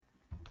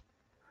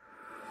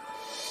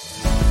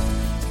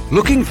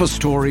Looking for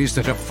stories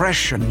that are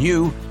fresh and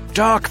new?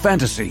 Dark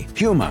fantasy,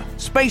 humor,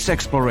 space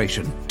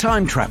exploration,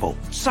 time travel,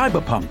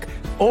 cyberpunk,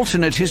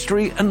 alternate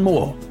history, and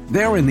more.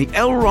 They're in the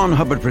L. Ron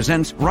Hubbard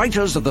Presents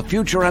Writers of the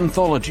Future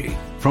anthology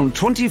from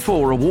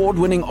 24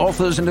 award-winning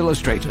authors and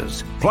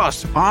illustrators,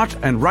 plus art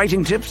and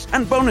writing tips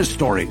and bonus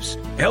stories.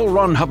 L.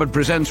 Ron Hubbard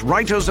Presents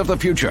Writers of the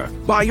Future.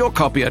 Buy your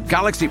copy at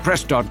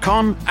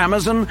galaxypress.com,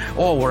 Amazon,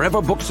 or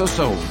wherever books are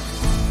sold.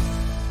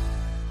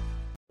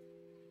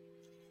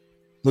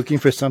 Looking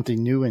for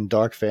something new in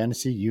dark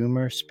fantasy,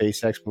 humor,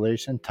 space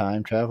exploration,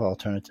 time travel,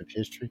 alternative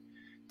history?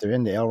 They're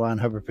in the L. Ron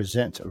Hubbard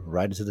Presents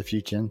Writers of the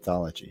Future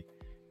anthology.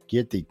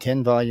 Get the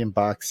 10-volume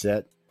box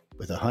set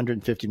with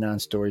 159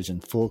 stories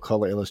and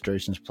full-color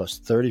illustrations plus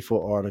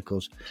 34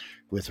 articles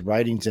with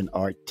writings and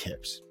art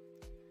tips.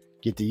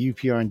 Get the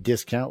UPRN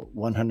discount,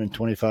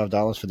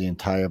 $125 for the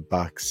entire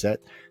box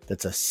set.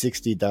 That's a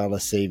 $60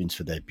 savings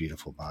for that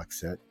beautiful box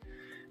set.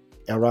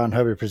 L. Ron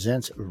Hubbard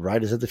Presents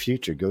Writers of the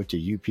Future. Go to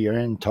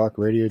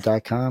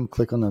uprntalkradio.com,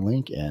 click on the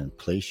link, and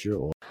place your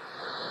order.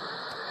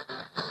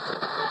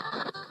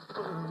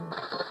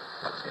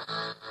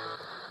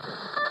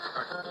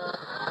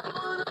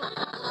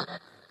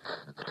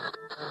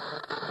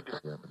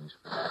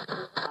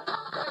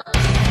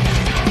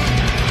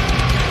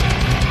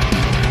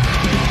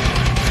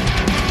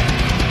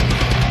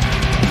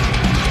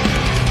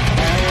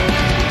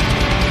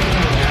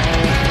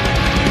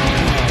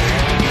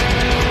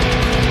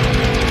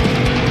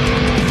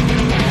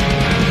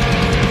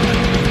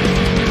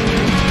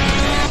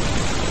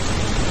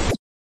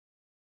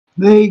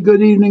 Hey,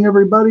 good evening,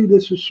 everybody.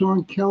 This is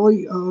Sean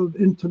Kelly of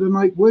Into the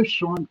Night with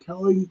Sean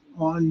Kelly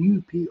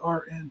on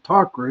UPRN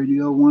Talk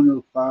Radio,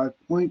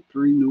 105.3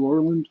 New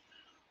Orleans,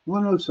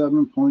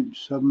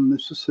 107.7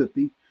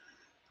 Mississippi.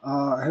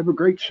 I have a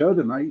great show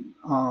tonight.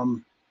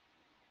 I'm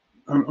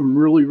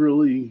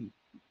really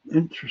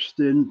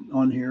interested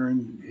on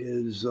hearing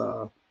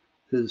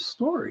his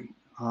story.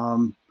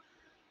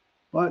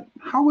 But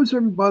how was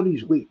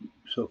everybody's week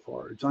so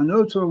far? I know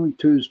it's only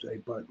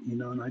Tuesday, but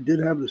and I did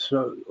have the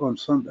show on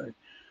Sunday.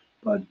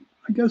 But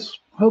I guess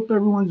hope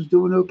everyone's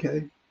doing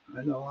okay.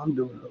 I know I'm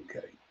doing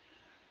okay.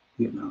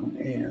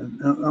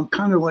 And I'm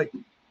kind of like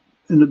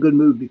in a good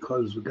mood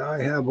because the guy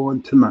I have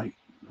on tonight,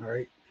 all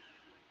right,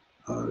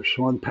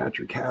 Sean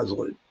Patrick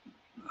Hazlett.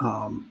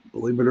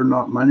 Believe it or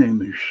not, my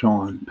name is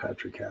Sean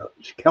Patrick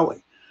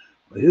Kelly,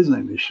 but his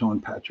name is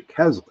Sean Patrick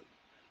Hazlett.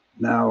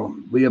 Now,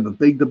 we have a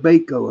big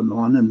debate going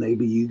on, and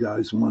maybe you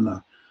guys want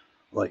to,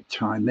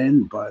 chime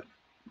in, but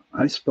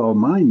I spell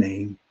my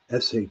name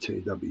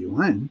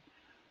S-H-A-W-N,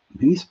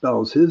 and he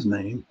spells his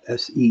name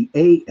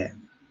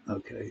S-E-A-N,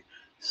 okay?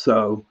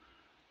 So,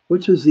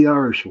 which is the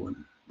Irish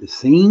one? The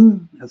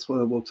Scene? That's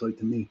what it looks like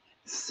to me.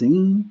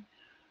 Scene?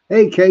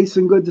 Hey,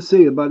 Kason, good to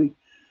see you, buddy.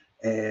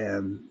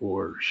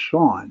 Or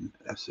Sean,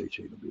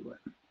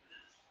 S-H-A-W-N.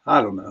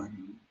 I don't know.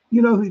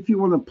 If you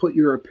want to put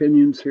your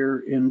opinions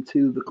here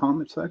into the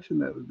comment section,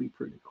 that would be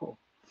pretty cool.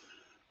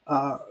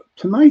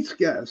 Tonight's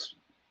guest,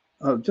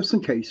 just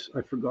in case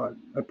I forgot,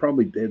 I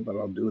probably did, but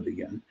I'll do it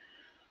again.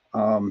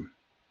 I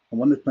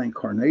want to thank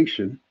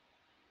Carnation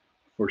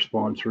for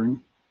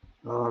sponsoring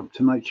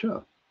tonight's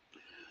show.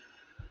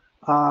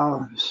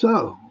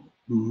 So,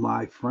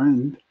 my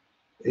friend,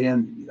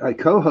 and I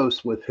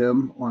co-host with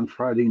him on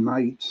Friday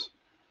nights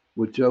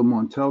with Joe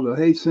Montaldo.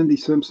 Hey, Cindy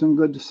Simpson,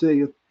 good to see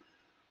you.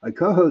 I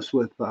co-host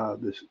with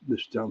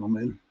this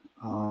gentleman,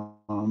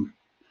 and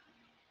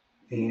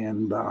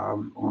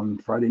on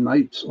Friday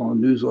nights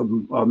on News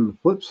on the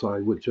Flip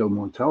Side with Joe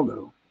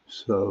Montaldo.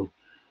 So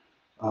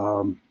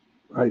I've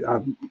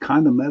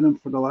kind of met him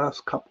for the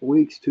last couple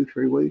weeks,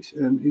 2-3 weeks,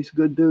 and he's a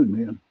good dude,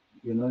 man.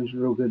 He's a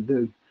real good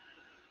dude.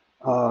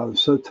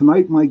 So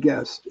tonight my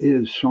guest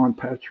is Sean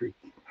Patrick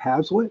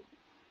Hazlett,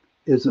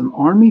 is an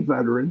Army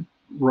veteran,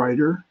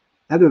 writer,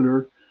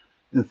 editor,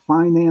 and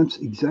finance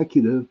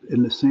executive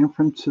in the San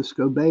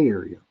Francisco Bay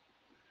Area.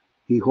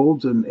 He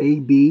holds an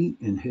AB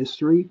in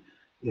history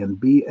and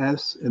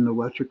BS in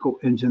electrical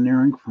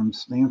engineering from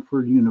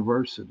Stanford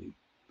University,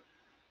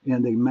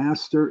 and a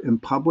master in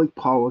public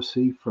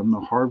policy from the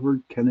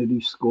Harvard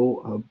Kennedy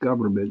School of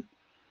Government,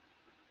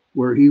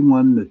 where he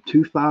won the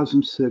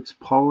 2006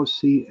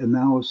 Policy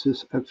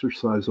Analysis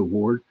Exercise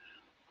Award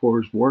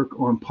for his work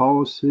on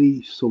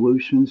policy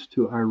solutions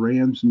to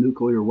Iran's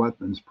nuclear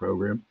weapons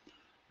program,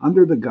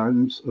 under the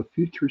guidance of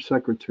future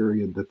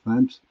Secretary of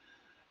Defense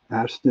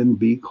Ashton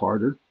B.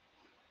 Carter.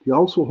 He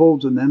also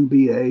holds an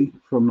MBA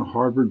from the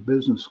Harvard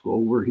Business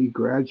School, where he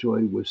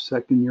graduated with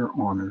second-year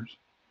honors.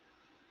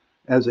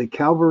 As a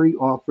cavalry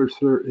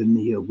officer in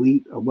the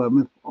elite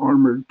 11th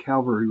Armored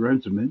Cavalry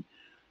Regiment,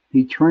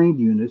 he trained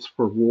units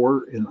for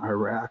war in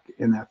Iraq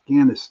and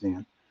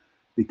Afghanistan,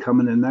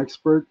 becoming an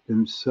expert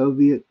in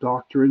Soviet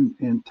doctrine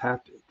and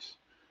tactics.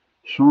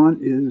 Sean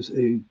is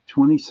a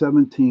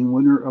 2017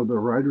 winner of the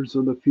Writers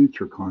of the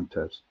Future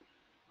contest.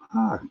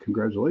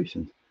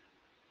 Congratulations.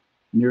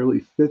 Nearly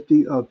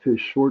 50 of his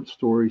short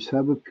stories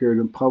have appeared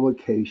in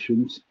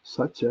publications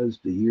such as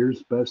the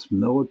year's best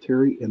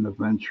Military and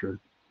Adventure,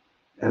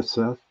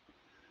 SF,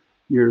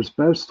 Year's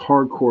Best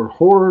Hardcore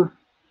Horror,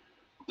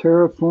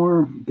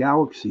 Terraform,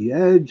 Galaxy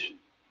Edge,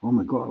 oh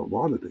my God, a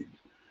lot of these,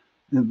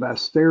 and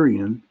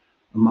Vastarian,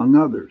 among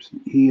others.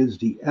 He is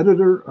the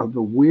editor of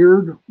the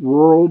Weird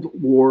World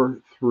War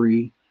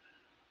III,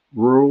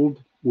 Weird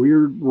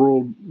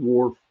World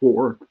War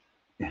IV,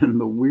 and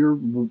the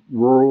Weird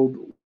World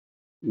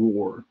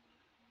War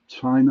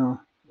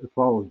China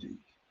Ethologies.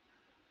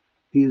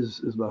 He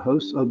is the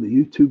host of the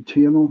YouTube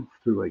channel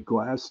Through a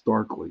Glass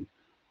Darkly,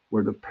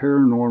 where the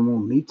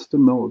paranormal meets the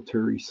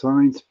military,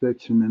 science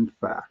fiction, and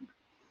fact.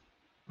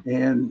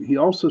 And he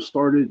also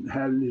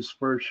had his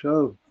first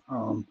show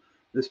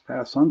this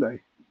past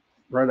Sunday,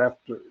 right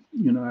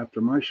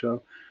after my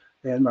show.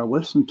 And I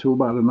listened to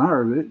about an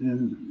hour of it,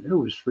 and it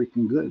was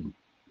freaking good.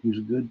 He's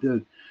a good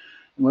dude.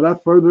 And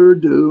without further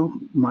ado,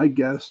 my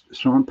guest,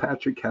 Sean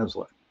Patrick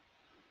Hazlett.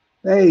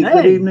 Hey,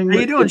 good evening. How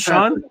you doing,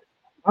 Sean?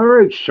 All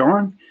right,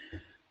 Sean.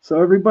 So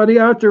everybody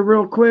out there,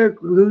 real quick,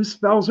 who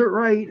spells it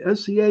right,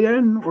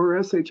 S-C-A-N or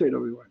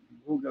S-H-A-W-N?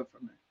 We'll go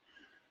from there.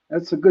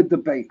 That's a good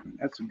debate.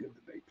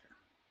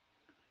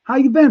 How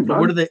you been, bud?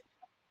 What are they?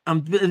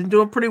 I'm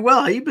doing pretty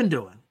well. How you been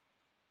doing?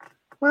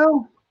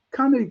 Well,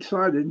 kind of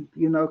excited,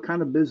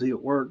 kind of busy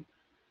at work.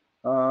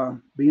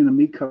 Being a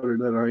meat cutter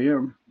that I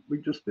am,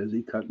 we're just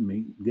busy cutting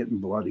meat, getting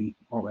bloody,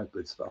 all that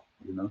good stuff,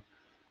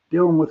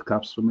 dealing with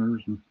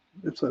customers, and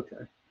it's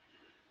okay.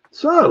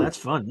 So that's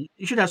fun.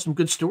 You should have some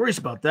good stories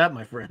about that,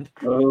 my friend.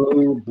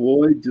 Oh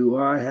boy, do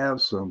I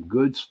have some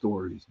good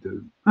stories,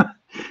 dude.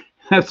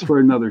 That's for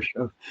another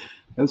show.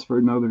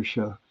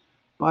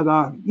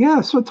 But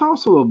yeah, so tell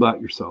us a little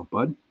about yourself,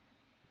 bud.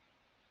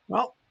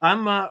 Well,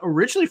 I'm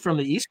originally from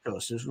the East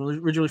Coast. I was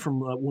originally from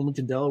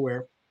Wilmington,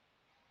 Delaware,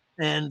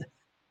 and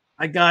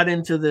I got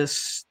into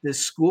this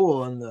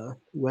school on the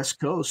West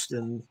Coast,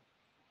 and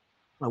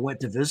I went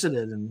to visit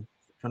it and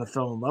kind of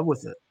fell in love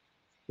with it.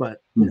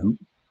 But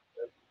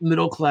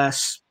middle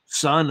class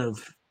son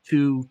of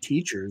two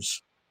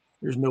teachers,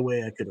 there's no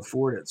way I could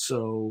afford it.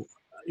 So,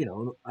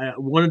 I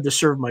wanted to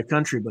serve my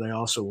country, but I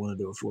also wanted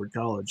to afford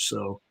college.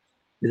 So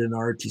did an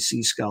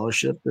ROTC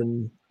scholarship,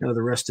 and kind of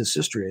the rest is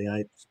history.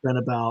 I spent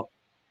about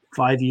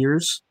 5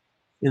 years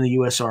in the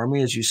U.S.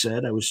 Army. As you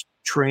said, I was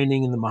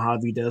training in the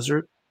Mojave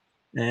Desert,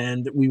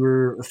 and we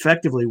were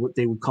effectively what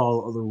they would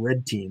call the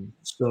red team.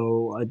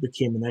 So I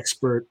became an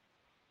expert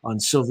on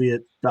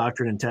Soviet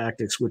doctrine and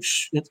tactics,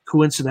 which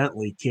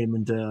coincidentally came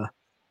into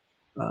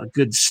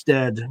good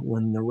stead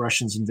when the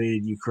Russians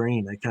invaded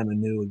Ukraine. I kind of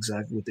knew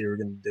exactly what they were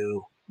going to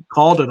do.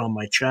 Called it on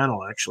my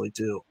channel, actually,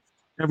 too.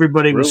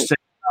 Everybody was saying,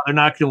 oh, they're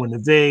not going to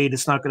invade.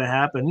 It's not going to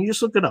happen. You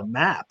just look at a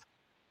map.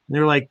 And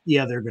they're like,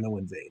 yeah, they're going to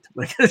invade.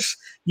 Like,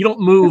 you don't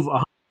move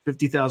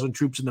 150,000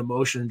 troops into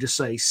motion and just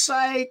say,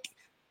 psych,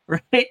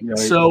 right?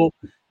 So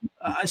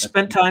I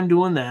spent time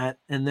doing that.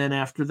 And then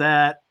after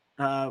that,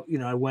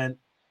 I went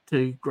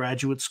to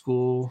graduate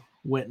school,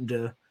 went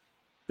into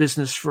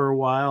business for a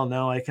while.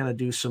 Now I kind of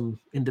do some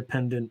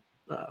independent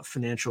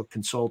financial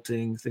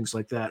consulting, things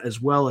like that, as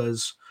well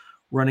as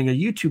running a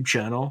YouTube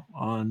channel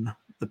on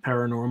the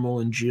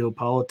paranormal and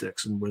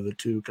geopolitics, and where the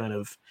two kind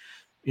of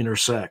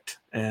intersect.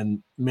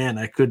 And man,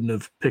 I couldn't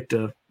have picked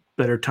a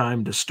better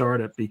time to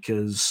start it,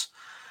 because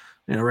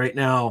right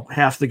now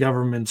half the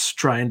government's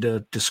trying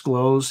to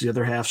disclose, the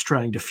other half's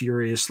trying to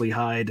furiously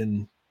hide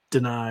and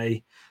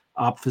deny,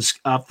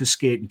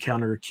 obfuscate, and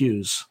counter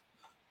accuse.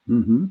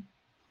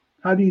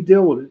 How do you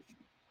deal with it?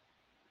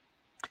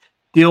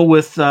 Deal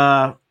with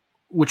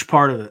which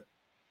part of it?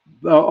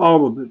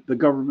 All of it, the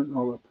government and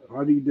all that.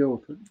 How do you deal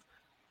with it?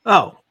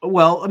 Oh,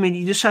 well, I mean,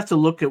 you just have to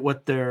look at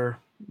what their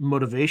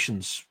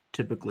motivations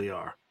typically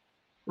are,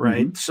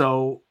 right?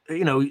 So,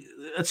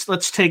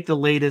 let's take the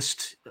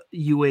latest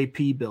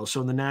UAP bill.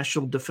 So in the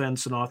National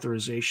Defense and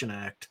Authorization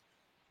Act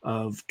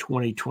of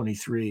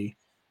 2023,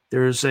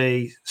 there's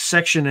a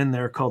section in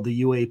there called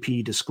the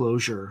UAP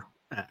Disclosure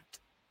Act.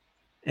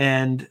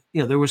 And,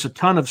 there was a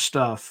ton of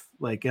stuff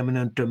like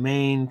eminent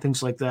domain,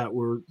 things like that,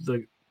 where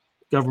the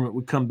government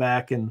would come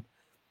back and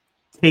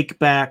take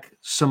back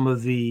some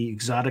of the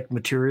exotic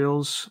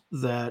materials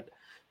that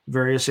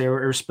various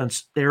aerospace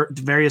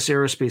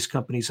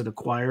companies had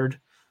acquired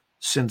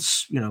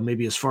since,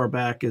 maybe as far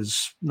back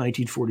as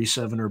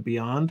 1947 or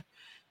beyond.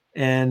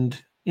 And,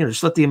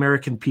 just let the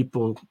American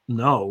people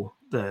know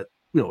that,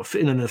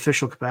 in an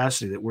official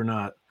capacity, that we're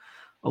not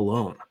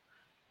alone.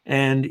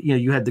 And,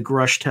 you had the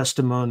Grush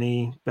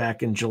testimony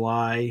back in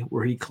July,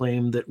 where he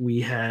claimed that we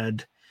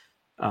had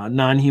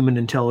non-human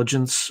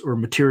intelligence, or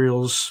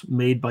materials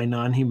made by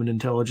non-human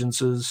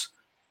intelligences,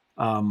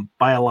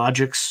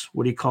 biologics,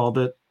 what he called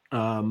it.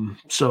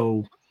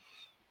 So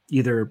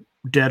either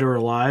dead or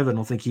alive. I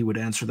don't think he would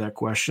answer that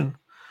question.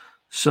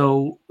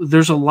 So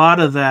there's a lot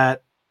of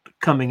that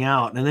coming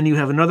out. And then you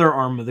have another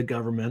arm of the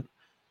government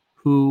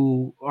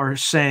who are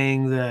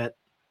saying that,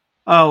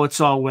 oh, it's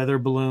all weather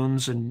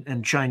balloons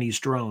and Chinese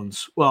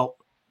drones. Well,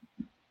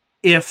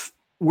 if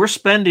we're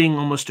spending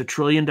almost $1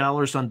 trillion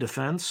on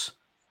defense,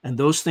 and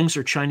those things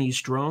are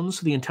Chinese drones,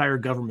 the entire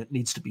government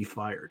needs to be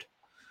fired.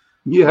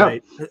 Yeah,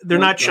 right? They're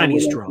not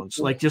Chinese drones.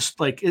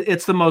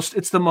 It's the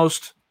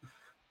most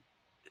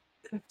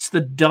it's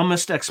the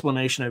dumbest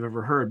explanation I've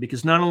ever heard,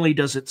 because not only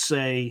does it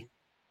say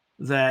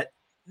that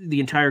the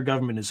entire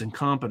government is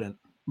incompetent,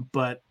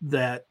 but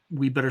that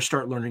we better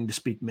start learning to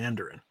speak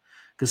Mandarin,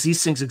 because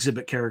these things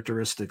exhibit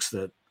characteristics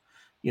that,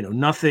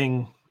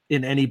 nothing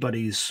in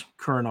anybody's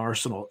current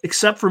arsenal,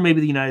 except for maybe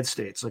the United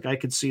States. Like, I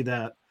could see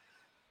that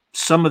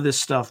some of this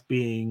stuff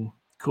being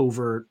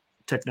covert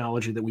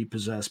technology that we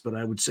possess, but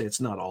I would say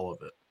it's not all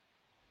of it.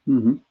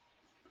 Hmm.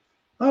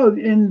 Oh,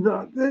 and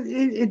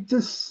it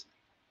just,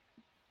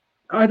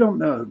 I don't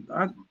know.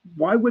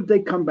 Why would they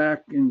come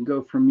back and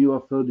go from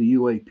UFO to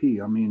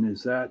UAP? I mean,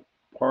 is that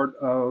part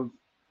of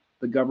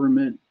the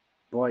government?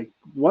 Like,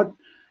 what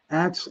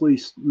actually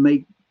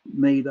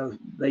made us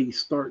they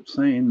start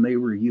saying they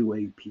were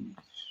UAPs?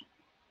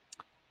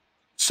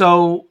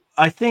 So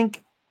I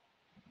think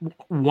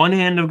one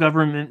hand of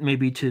government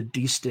maybe to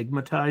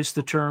destigmatize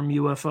the term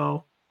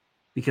UFO,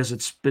 because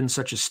it's been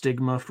such a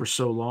stigma for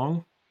so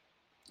long.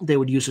 They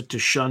would use it to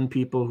shun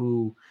people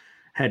who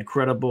had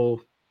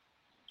credible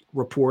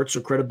reports,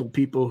 or credible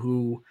people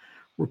who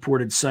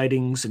reported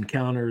sightings,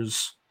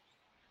 encounters,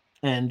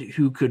 and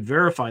who could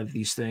verify that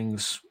these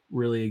things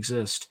really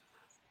exist.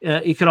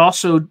 It could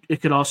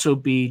also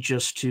be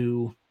just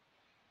to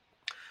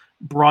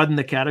broaden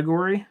the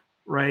category,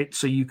 right?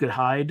 So you could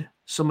hide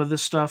some of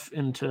this stuff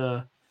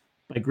into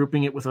by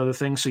grouping it with other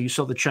things. So you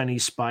saw the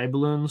Chinese spy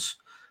balloons;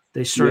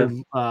 they Yeah.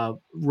 started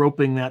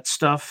roping that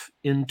stuff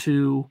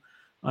into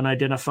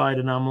unidentified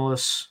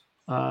anomalous,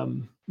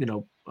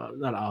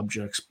 not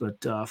objects,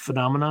 but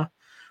phenomena,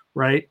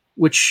 right?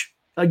 Which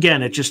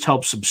again, it just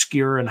helps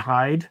obscure and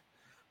hide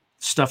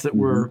stuff that Hmm.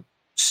 we're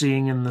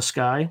seeing in the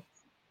sky.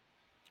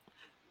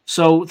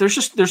 So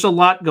there's a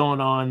lot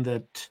going on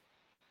that,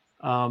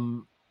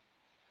 um,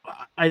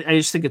 I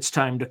just think it's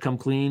time to come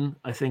clean.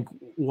 I think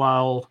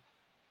while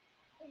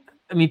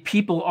I mean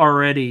people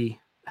already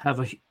have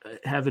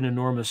an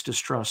enormous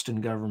distrust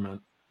in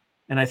government,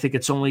 and I think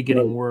it's only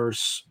getting Right.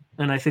 worse.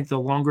 And I think the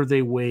longer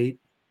they wait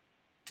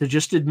to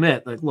just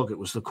admit, like, look, it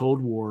was the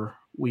Cold War.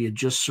 We had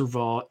just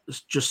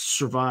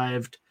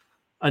survived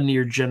a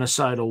near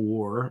genocidal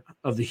war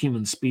of the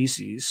human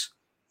species,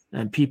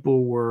 and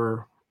people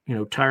were,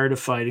 tired of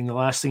fighting. The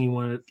last thing you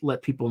want to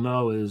let people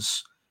know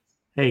is,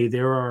 hey,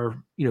 there are,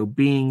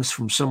 beings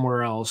from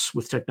somewhere else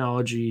with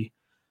technology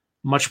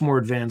much more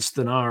advanced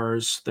than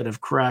ours that have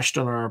crashed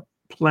on our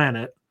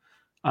planet,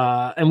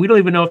 and we don't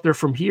even know if they're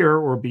from here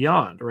or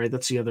beyond. Right?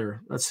 That's the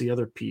other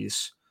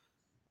piece.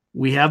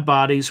 We have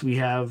bodies, we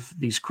have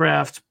these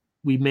craft.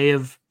 We may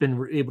have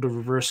been able to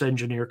reverse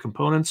engineer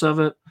components of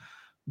it,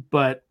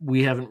 but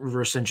we haven't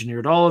reverse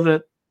engineered all of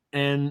it.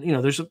 And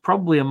there's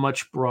probably a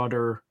much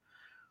broader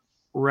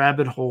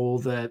rabbit hole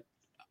that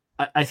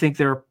I think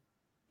there are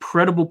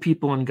credible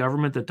people in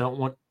government that don't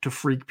want to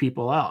freak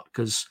people out,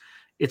 because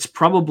it's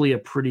probably a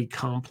pretty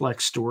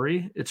complex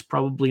story. It's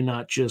probably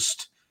not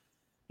just,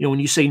 when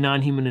you say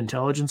non-human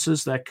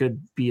intelligences, that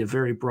could be a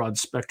very broad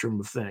spectrum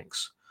of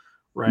things,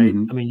 right?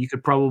 Hmm. I mean, you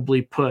could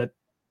probably put,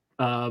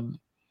 um,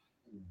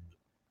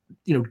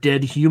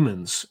 dead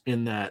humans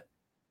in that,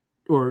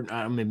 or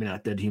maybe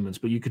not dead humans,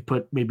 but you could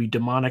put maybe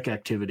demonic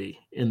activity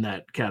in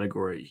that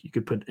category. You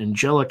could put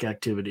angelic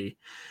activity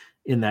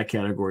in that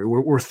category,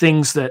 or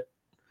things that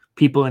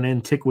people in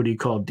antiquity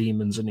called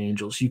demons and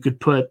angels. You could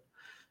put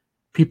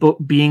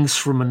beings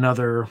from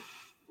another,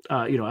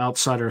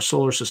 outside our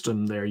solar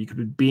system there. You could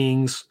put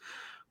beings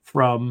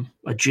from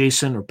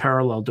adjacent or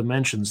parallel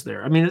dimensions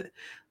there. I mean,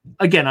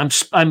 again,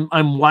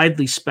 I'm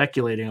widely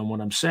speculating on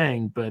what I'm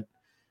saying, but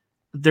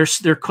they're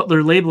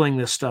labeling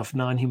this stuff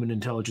non-human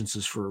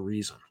intelligences for a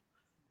reason,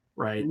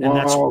 right? And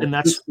that's Well, and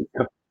that's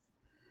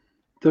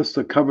just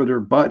to cover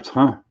their butts,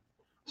 huh?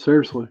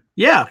 Seriously.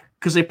 yeah,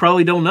 because they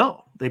probably don't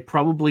know. They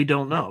probably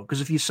don't know, because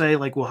if you say,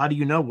 like, well, how do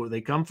you know where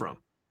they come from?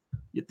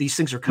 These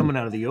things are coming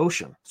out of the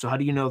ocean. So how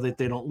do you know that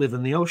they don't live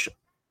in the ocean?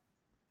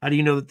 How do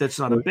you know that that's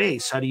not a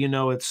base? How do you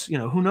know it's,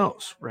 who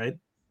knows, right?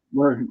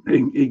 Right.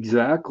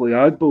 Exactly.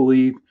 I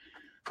believe.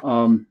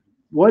 Um,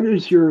 what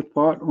is your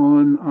thought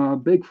on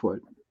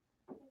Bigfoot?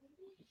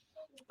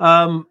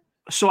 Um,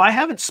 so I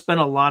haven't spent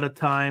a lot of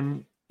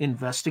time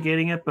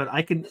investigating it, but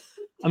I could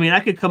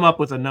come up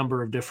with a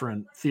number of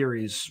different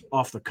theories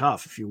off the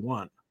cuff if you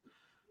want.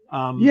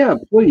 Um, Yeah,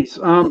 please.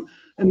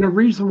 And the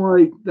reason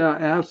why I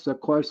asked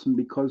that question,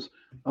 because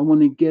I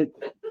want to get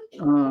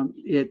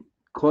it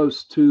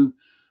close to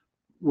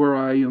where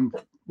I am,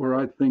 where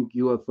I think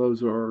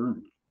UFOs are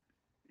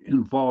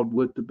involved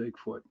with the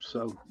Bigfoot.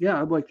 So yeah,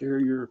 I'd like to hear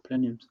your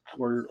opinions.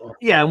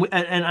 yeah,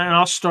 and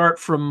I'll start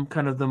from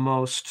kind of the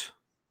most,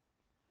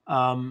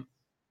 um,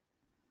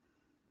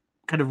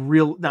 kind of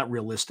not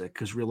realistic,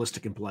 because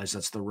realistic implies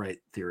that's the right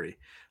theory,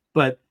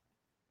 but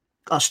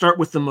I'll start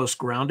with the most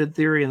grounded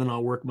theory, and then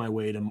I'll work my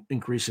way to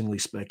increasingly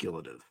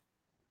speculative.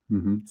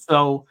 Mm-hmm.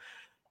 So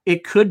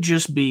it could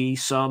just be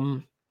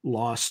some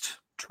lost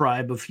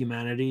tribe of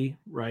humanity,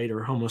 right?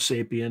 Or Homo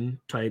sapien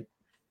type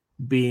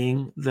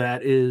being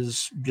that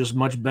is just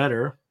much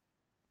better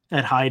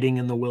at hiding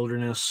in the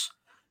wilderness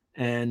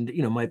and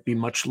might be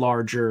much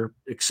larger,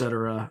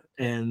 etc.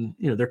 And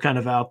they're kind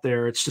of out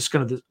there. It's just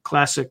kind of the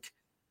classic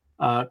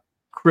uh,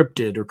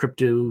 cryptid or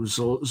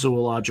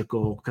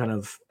cryptozoological kind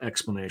of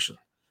explanation.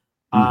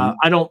 Mhm.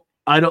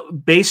 I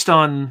don't, based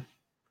on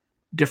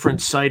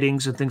different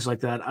sightings and things like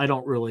that. I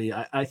don't really.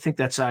 I think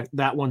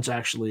that one's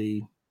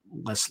actually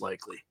less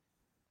likely.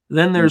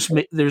 Then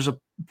Okay. there's a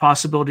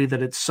possibility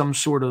that it's some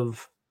sort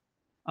of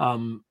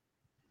um,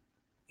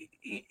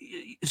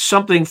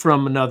 something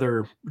from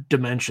another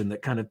dimension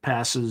that kind of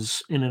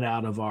passes in and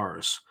out of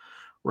ours,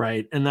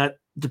 right? And that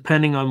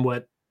depending on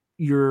what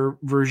your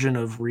version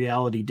of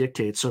reality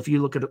dictates. So if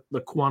you look at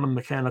the quantum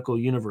mechanical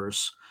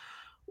universe,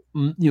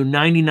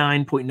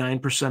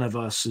 99.9% of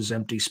us is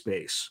empty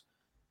space.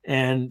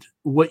 And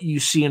what you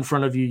see in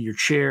front of you, your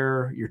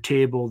chair, your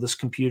table, this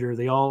computer,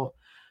 they all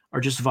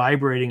are just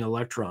vibrating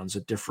electrons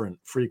at different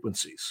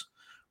frequencies,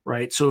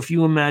 right? So if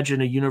you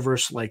imagine a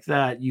universe like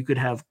that, you could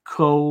have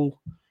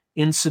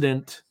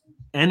coincident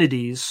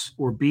entities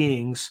or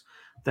beings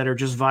that are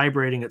just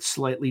vibrating at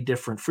slightly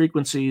different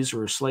frequencies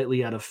or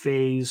slightly out of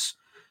phase.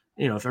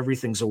 If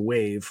everything's a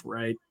wave,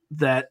 right?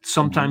 That Mhm.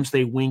 sometimes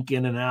they wink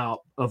in and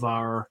out of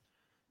our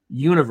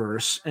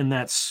universe, and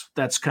that's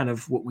kind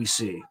of what we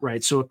see,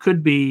 right? So it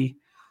could be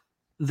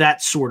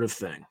that sort of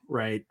thing,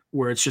 right?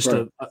 Where it's just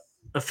Right.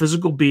 a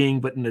physical being,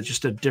 but in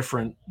just a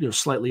different,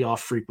 slightly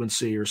off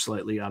frequency or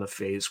slightly out of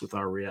phase with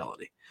our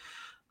reality.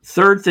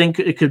 Third thing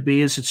it could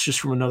be is it's just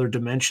from another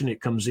dimension.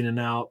 It comes in and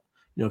out,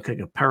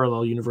 kind of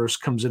parallel universe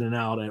comes in and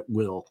out at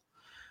will.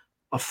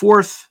 A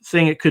fourth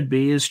thing it could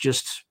be is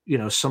just,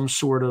 some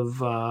sort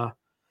of,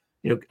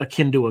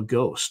 akin to a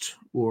ghost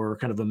or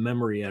kind of a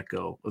memory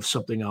echo of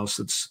something else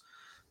that's,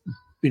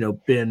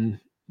 been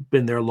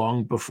there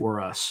long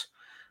before us.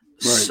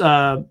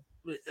 Right.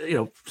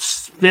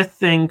 Fifth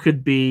thing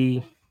could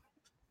be,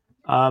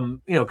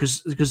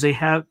 because they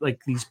have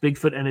like these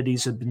Bigfoot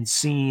entities have been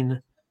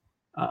seen,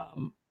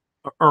 um,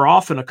 are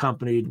often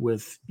accompanied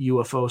with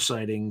UFO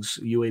sightings,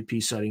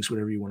 UAP sightings,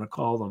 whatever you want to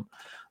call them.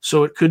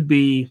 So it could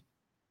be,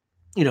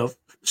 you know,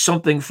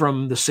 something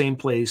from the same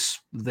place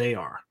they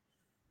are,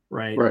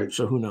 right? Right.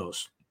 So who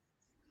knows?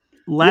 Yeah.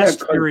 Last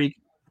 'Cause, theory,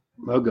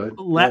 oh, good.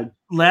 Good.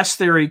 last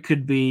theory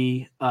could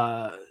be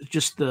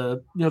just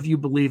the, if you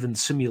believe in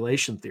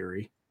simulation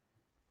theory,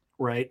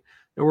 right?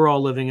 That we're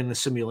all living in the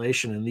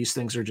simulation, and these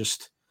things are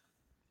just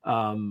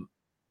um,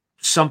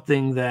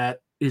 something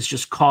that is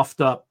just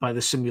coughed up by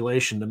the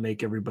simulation to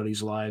make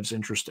everybody's lives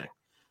interesting.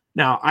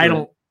 Now,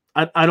 Right.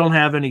 I don't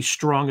have any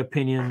strong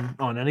opinion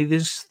on any of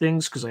these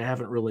things because I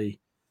haven't really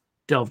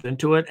delved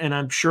into it, and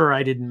I'm sure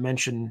I didn't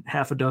mention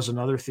half a dozen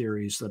other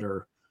theories that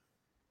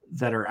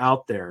are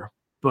out there.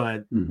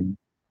 But Mhm.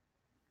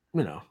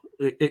 you know,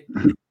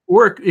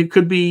 or it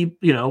could be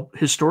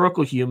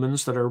historical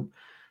humans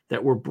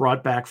that were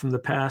brought back from the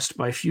past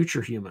by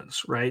future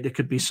humans, right? It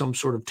could be some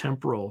sort of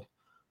temporal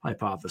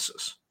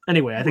hypothesis.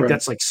 Anyway, I think Right.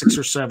 that's like six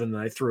or seven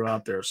that I threw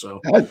out there.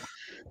 So, I,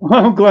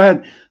 well, I'm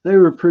glad they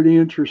were pretty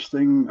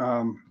interesting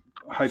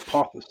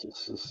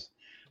hypotheses.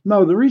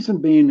 No, the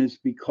reason being is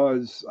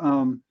because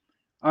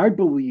I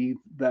believe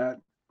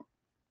that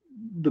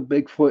the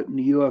Bigfoot and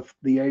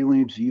the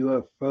aliens,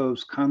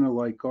 UFOs, kind of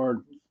like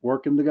are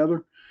working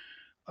together.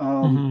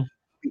 Um, hmm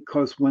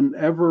because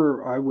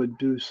whenever I would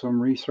do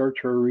some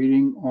research or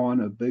reading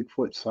on a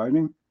Bigfoot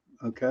sighting,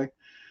 okay,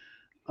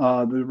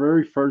 the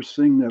very first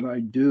thing that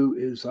I do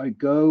is I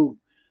go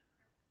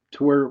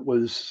to where it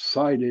was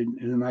sighted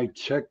and I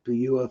check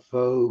the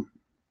UFO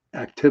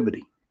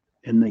activity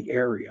in the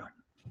area.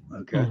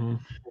 Okay. hmm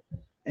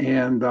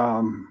And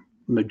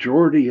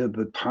majority of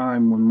the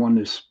time when one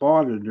is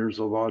spotted, there's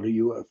a lot of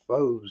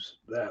UFOs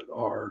that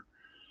are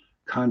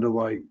kind of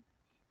like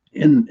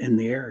in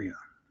the area,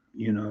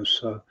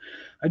 So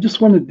I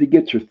just wanted to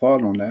get your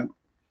thought on that.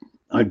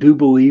 I do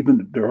believe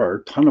there are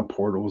a ton of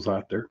portals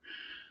out there.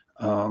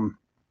 Um,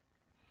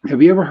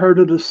 have you ever heard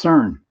of the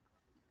CERN?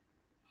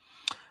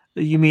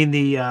 You mean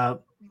the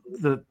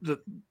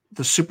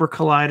super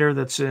collider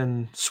that's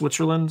in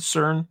Switzerland,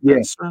 CERN? Yeah.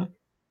 That's CERN.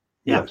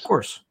 Yeah, of Yes.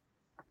 course.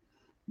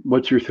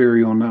 What's your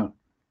theory on that?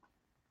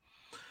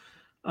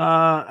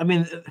 I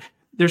mean,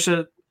 there's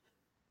a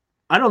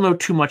I don't know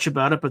too much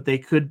about it, but they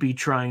could be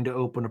trying to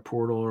open a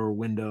portal or a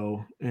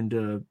window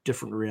into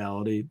different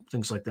reality,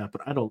 things like that.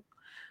 But I don't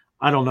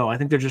know. I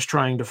think they're just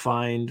trying to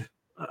find,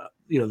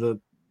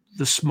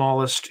 the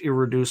smallest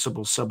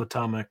irreducible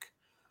subatomic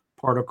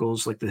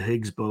particles like the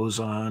Higgs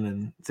boson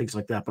and things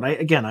like that. But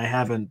I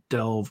haven't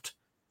delved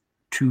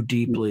too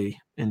deeply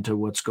into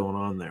what's going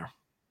on there.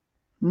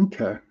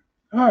 Okay.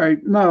 All right.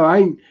 No,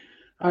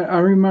 I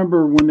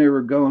remember when they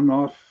were going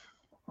off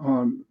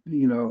on,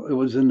 it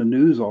was in the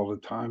news all the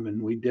time,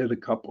 and we did a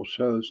couple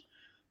shows.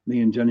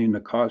 Me and Jenny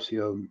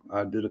Nicasio,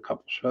 I did a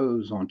couple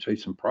shows on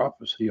Chasing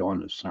Prophecy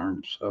on the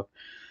CERN. So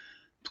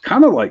it's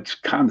kind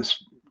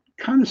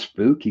of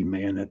spooky,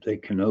 man, that they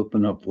can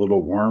open up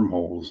little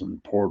wormholes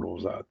and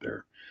portals out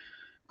there.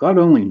 God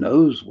only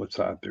knows what's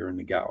out there in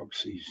the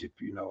galaxies, if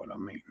you know what I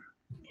mean.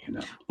 You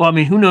know. Well, I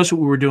mean, who knows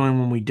what we were doing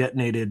when we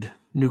detonated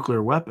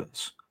nuclear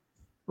weapons,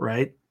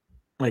 right?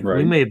 Like we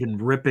Right. may have been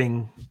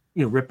ripping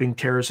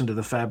tears into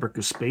the fabric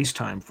of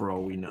space-time for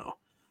all we know,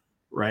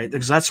 right?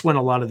 Because that's when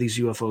a lot of these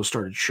UFOs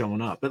started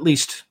showing up, at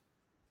least,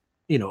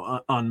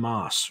 en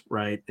masse,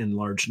 right, in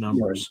large Right.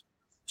 numbers.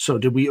 So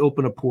did we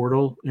open a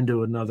portal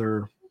into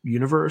another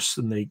universe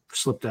and they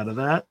slipped out of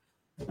that?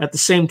 At the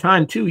same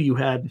time, too, you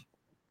had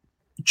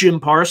Jim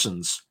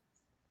Parsons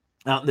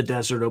out in the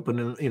desert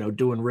opening,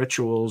 doing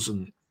rituals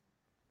and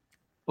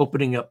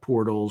opening up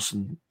portals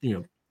and,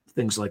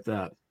 things like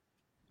that.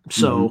 Hmm.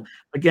 So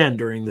again,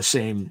 during the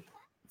same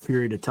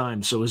period of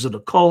time. So is it a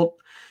cult?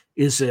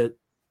 Is it,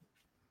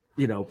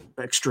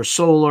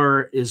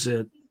 extrasolar? Is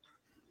it,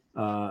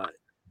 uh,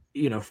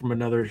 from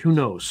another, who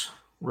knows?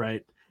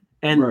 Right.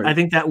 And I Right.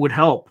 think that would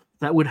help.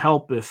 That would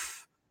help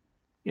if,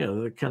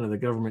 the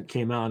government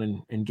came out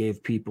and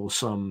gave people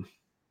some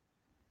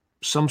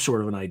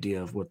sort of an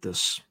idea of what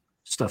this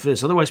stuff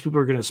is. Otherwise, people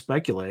are going to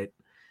speculate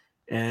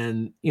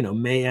and,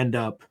 may end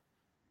up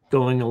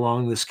going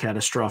along this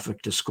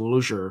catastrophic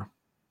disclosure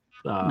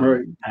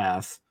Right.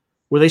 path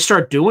where they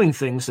start doing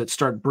things that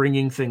start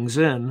bringing things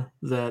in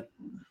that,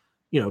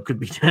 could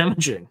be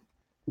damaging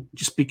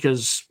just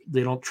because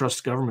they don't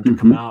trust government to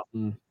come Hmm. out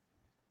and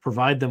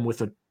provide them with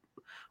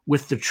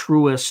the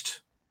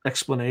truest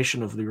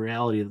explanation of the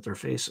reality that they're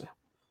facing.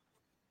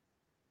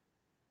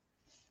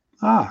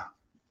 Ah,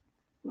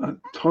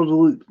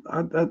 totally.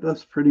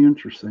 That's pretty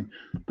interesting.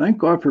 Thank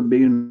God for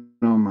being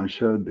on my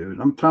show, dude.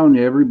 I'm telling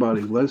you,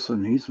 everybody,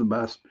 listen. He's the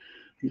best.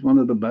 He's one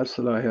of the best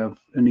that I have,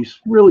 and he's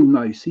really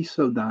nice. He's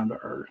so down to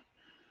earth.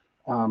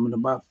 In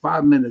about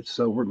 5 minutes,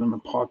 so we're going to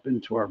pop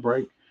into our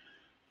break.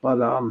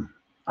 But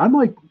I'd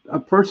like,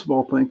 first of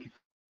all, thank you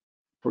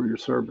for your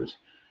service.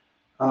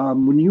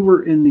 When you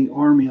were in the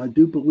army, I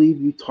do believe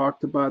you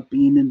talked about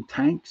being in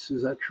tanks.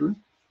 Is that true?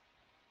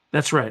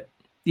 That's right.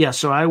 Yeah.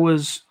 So I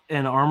was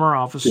an armor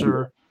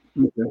officer.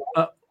 Okay.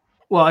 Uh,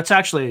 well, it's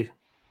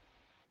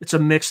a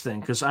mixed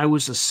thing because I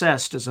was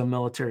assessed as a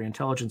military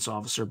intelligence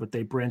officer, but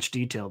they branch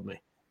detailed me,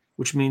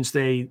 which means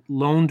they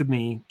loaned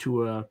me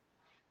to a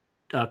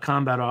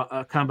combat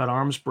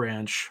arms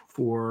branch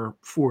for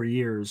 4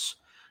 years,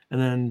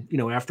 and then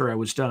after I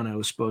was done, I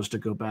was supposed to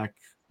go back,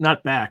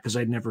 not back because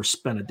I'd never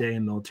spent a day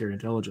in military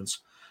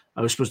intelligence.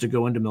 I was supposed to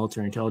go into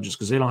military intelligence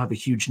because they don't have a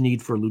huge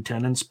need for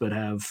lieutenants, but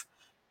have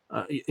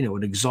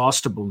an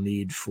exhaustible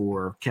need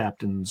for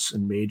captains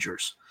and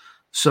majors.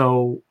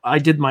 So I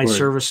did my Right.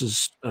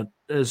 services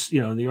as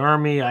in the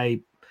army.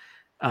 I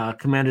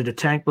commanded a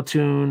tank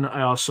platoon.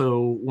 I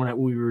also,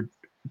 we were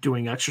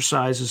doing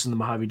exercises in the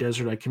Mojave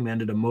Desert, I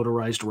commanded a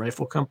motorized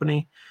rifle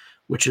company,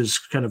 which is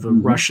kind of a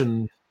Hmm.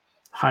 Russian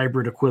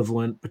hybrid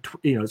equivalent.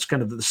 It's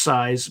kind of the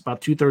size, about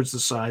 2/3 the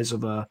size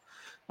of a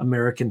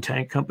American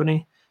tank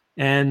company.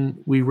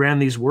 And we ran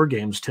these war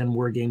games, 10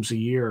 war games a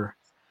year,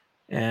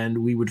 and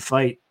we would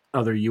fight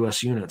other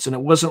U.S. units. And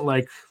it wasn't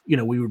like,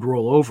 we would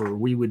roll over.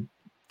 We would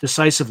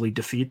decisively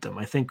defeat them.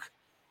 I think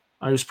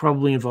I was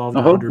probably involved I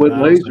in hope 100 with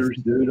battles. I lasers,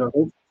 think. dude. I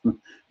hope you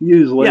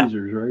use Yeah,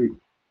 lasers, right?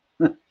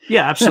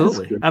 yeah, That's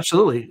absolutely, good.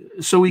 absolutely.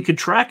 So we could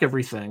track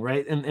everything,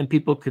 right? And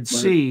people could Right.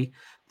 see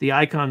the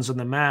icons on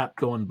the map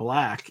going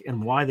black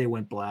and why they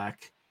went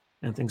black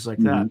and things like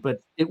Hmm. that.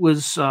 But it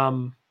was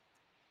a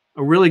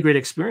really great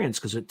experience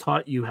because it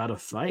taught you how to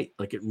fight.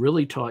 Like it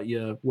really taught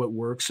you what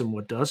works and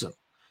what doesn't.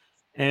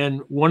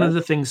 And one of That,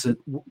 the things that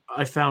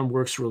I found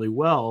works really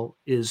well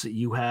is that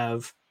you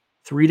have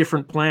three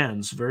different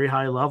plans, very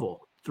high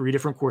level, three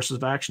different courses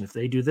of action. If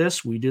they do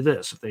this, we do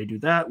this. If they do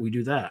that, we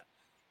do that.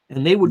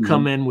 And they would hmm.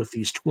 come in with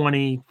these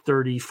 20,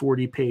 30,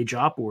 40-page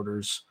op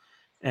orders.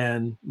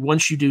 And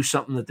once you do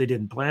something that they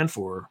didn't plan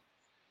for,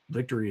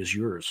 victory is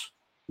yours.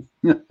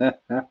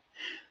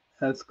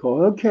 That's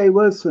cool. Okay,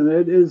 listen,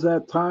 it is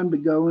that time to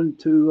go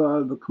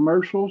into the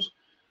commercials.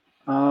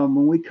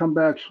 When we come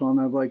back, Sean,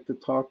 I'd like to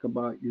talk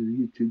about your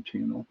YouTube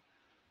channel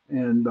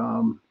and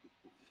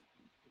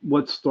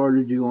what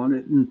started you on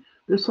it, and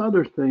this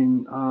other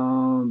thing.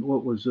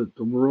 What was it?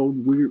 The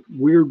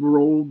Weird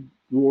World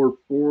War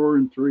 4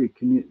 and 3.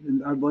 Can you?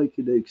 And I'd like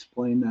you to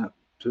explain that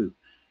too,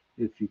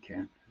 if you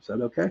can. Is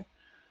that okay?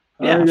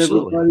 All Yeah, right,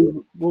 absolutely.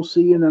 everybody. We'll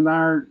see you in an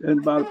hour, in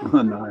about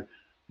 1 hour,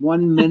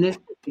 1 minute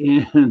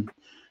and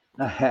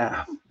a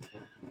half.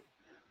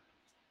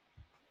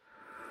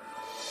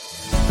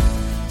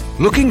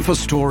 Looking for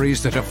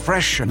stories that are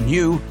fresh and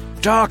new?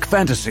 Dark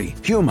fantasy,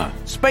 humor,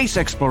 space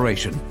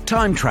exploration,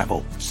 time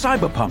travel,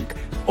 cyberpunk,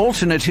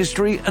 alternate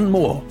history, and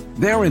more.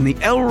 They're in the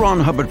L.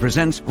 Ron Hubbard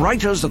Presents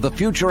Writers of the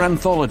Future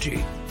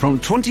anthology from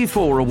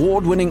 24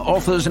 award-winning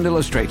authors and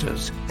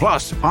illustrators,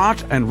 plus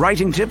art and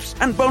writing tips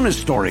and bonus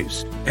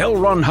stories. L.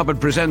 Ron Hubbard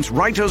Presents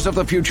Writers of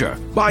the Future.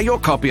 Buy your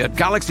copy at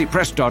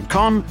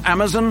galaxypress.com,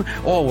 Amazon,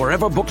 or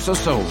wherever books are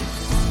sold.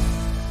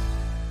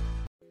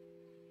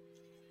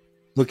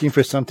 Looking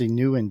for something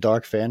new in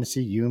dark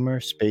fantasy, humor,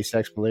 space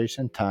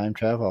exploration, time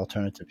travel,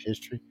 alternative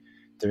history?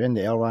 They're in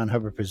the L. Ron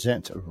Hubbard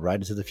Presents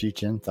Writers of the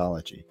Future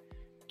anthology.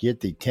 Get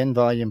the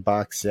 10-volume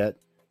box set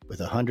with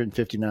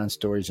 159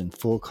 stories and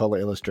full-color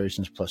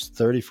illustrations plus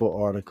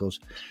 34 articles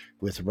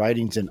with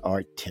writings and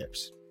art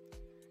tips.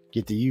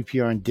 Get the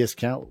UPRN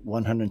discount,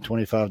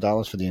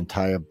 $125 for the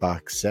entire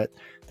box set.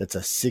 That's a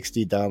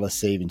 $60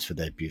 savings for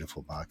that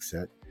beautiful box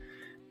set.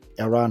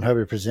 L. Ron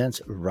Hubbard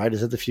presents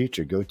Writers of the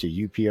Future. Go to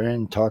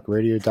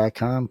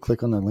uprntalkradio.com,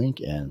 click on the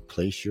link, and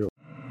place your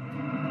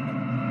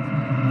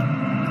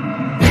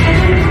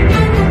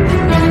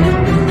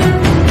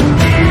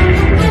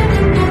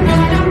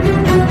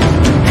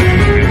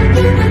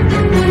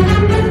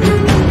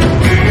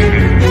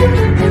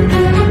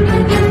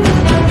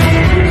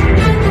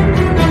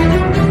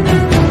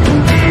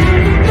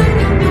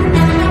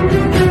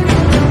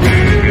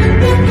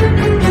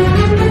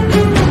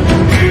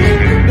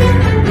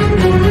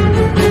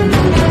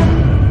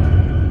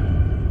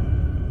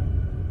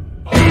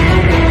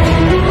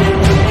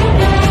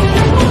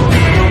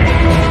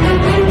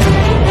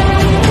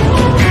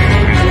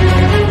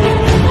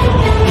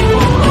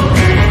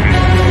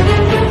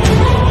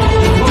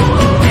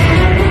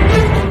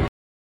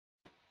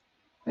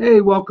Hey,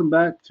 welcome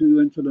back to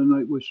Into the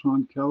Night with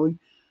Sean Kelly.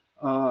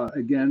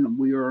 Again,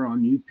 we are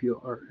on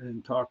UPR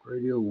and Talk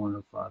Radio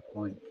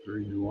 105.3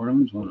 New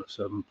Orleans,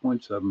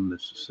 107.7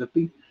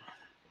 Mississippi.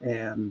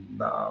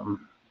 And I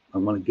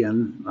want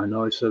again, I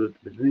know I said it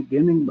at the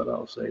beginning, but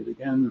I'll say it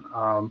again.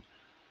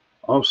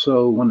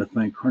 Also want to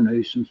thank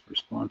Carnations for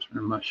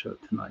sponsoring my show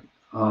tonight.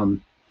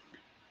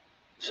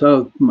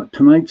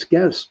 Tonight's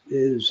guest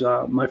is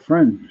my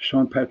friend,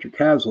 Sean Patrick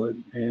Hazlett.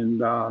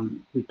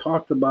 And we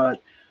talked about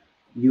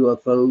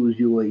UFOs,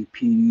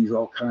 UAPs,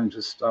 all kinds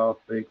of stuff,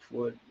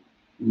 Bigfoot,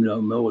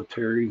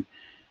 military,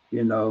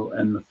 and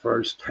the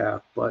first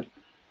half. But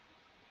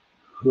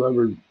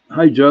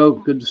hi, Joe,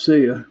 good to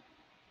see you.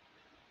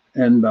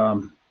 And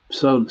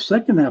so the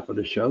second half of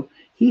the show,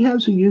 he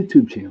has a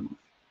YouTube channel.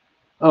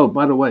 Oh,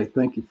 by the way,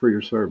 thank you for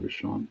your service,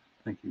 Sean.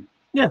 Thank you.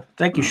 Yeah,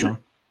 thank you, Sean.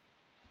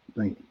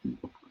 Thank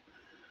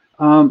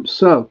you.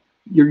 So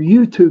your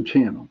YouTube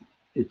channel,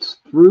 it's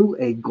Through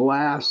a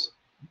Glass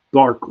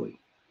Darkly.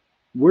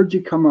 Where'd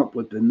you come up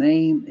with the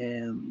name,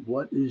 and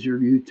what is your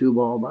YouTube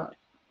all about?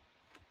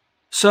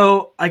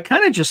 So I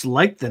kind of just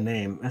like the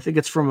name. I think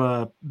it's from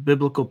a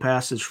biblical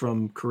passage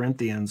from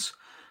Corinthians,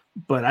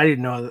 but I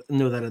didn't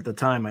know that at the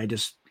time. I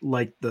just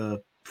liked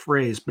the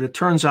phrase, but it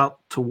turns out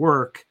to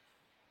work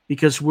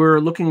because we're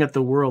looking at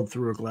the world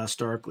through a glass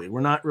darkly.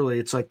 We're not really,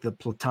 it's like the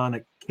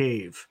Platonic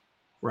cave,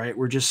 right?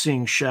 We're just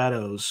seeing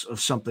shadows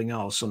of something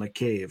else in a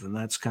cave, and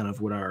that's kind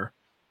of what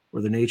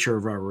the nature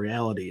of our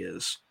reality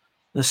is.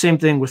 The same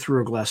thing with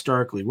Through a Glass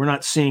Darkly. We're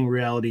not seeing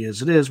reality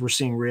as it is. We're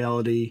seeing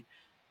reality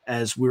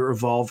as we're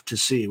evolved to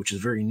see, which is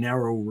a very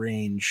narrow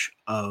range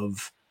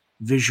of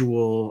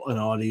visual and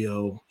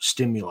audio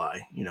stimuli,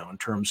 in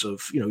terms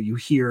of, you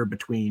hear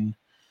between,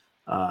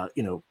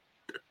 20,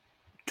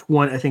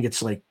 I think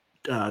it's like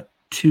 2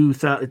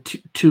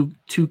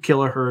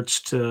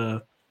 kilohertz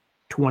to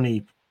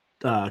 20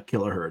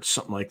 kilohertz,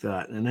 something like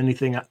that. And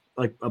anything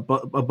like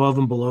above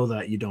and below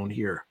that, you don't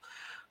hear.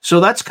 So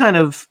that's kind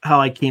of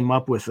how I came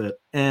up with it.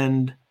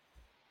 And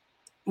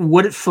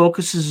what it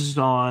focuses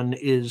on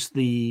is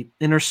the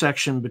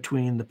intersection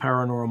between the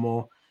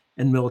paranormal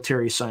and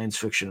military science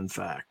fiction and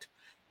fact.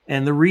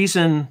 And the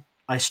reason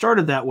I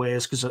started that way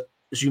is because,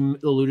 as you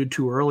alluded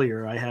to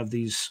earlier, I have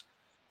these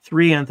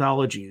 3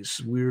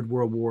 anthologies: Weird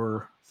World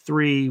War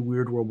III,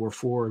 Weird World War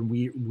IV, and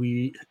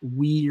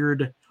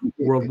Weird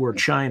World War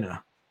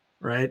China,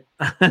 right?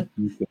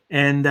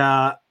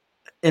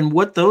 And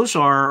what those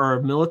are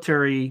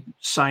military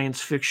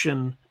science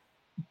fiction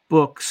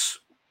books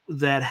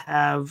that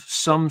have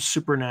some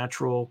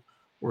supernatural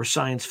or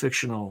science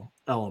fictional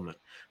element.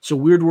 So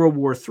Weird World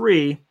War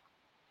III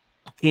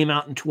came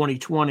out in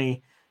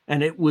 2020,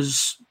 and it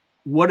was,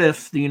 what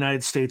if the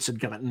United States had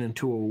gotten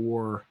into a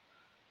war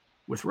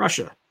with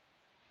Russia,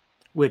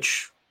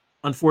 which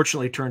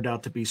unfortunately turned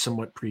out to be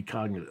somewhat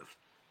precognitive.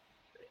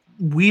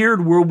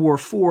 Weird World War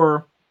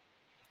IV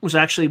was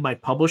actually my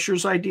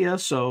publisher's idea,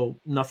 so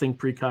nothing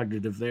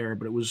precognitive there,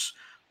 but it was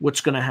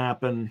what's going to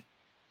happen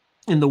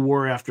in the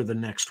war after the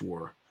next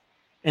war.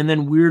 And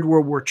then Weird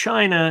World War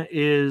China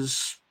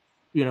is,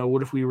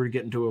 what if we were to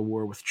get into a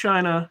war with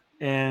China?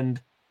 And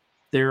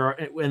there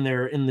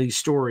in these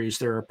stories,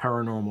 there are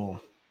paranormal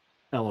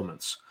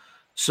elements.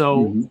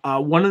 So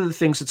one of the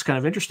things that's kind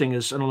of interesting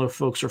is, I don't know if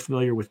folks are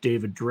familiar with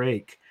David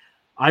Drake.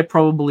 I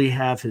probably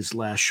have his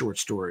last short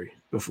story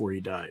before he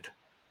died.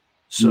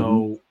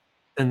 So,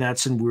 and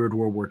that's in Weird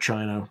World War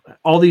China.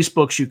 All these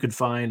books you could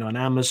find on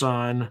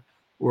Amazon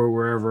or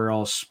wherever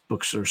else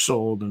books are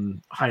sold,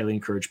 and highly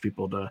encourage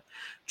people to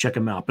check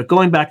them out. But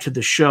going back to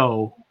the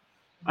show,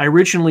 I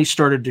originally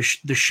started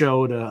the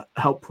show to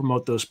help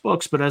promote those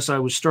books. But as I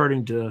was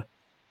starting to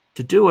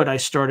do it, I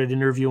started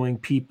interviewing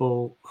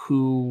people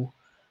who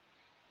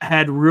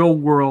had real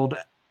world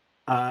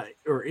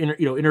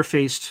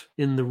interfaced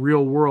in the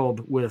real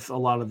world with a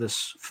lot of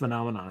this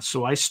phenomena.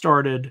 So I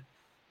started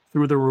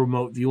through the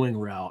remote viewing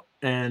route.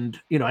 And,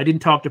 I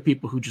didn't talk to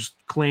people who just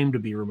claimed to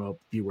be remote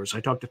viewers.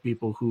 I talked to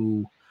people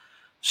who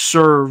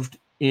served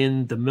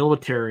in the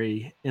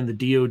military, in the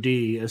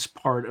DOD, as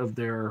part of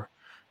their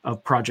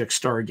Project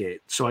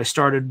Stargate. So I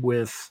started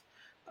with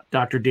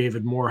Dr.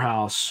 David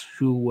Morehouse,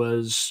 who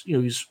was,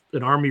 he's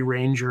an Army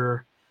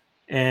Ranger.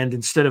 And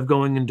instead of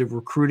going into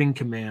recruiting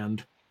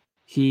command,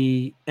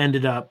 he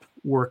ended up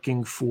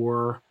working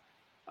for,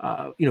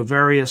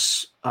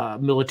 various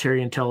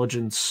military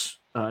intelligence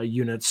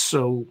units.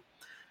 So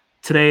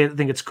today, I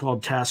think it's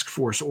called Task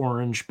Force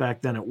Orange.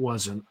 Back then, it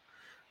wasn't.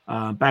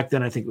 Back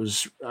then, I think it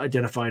was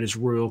identified as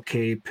Royal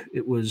Cape.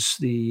 It was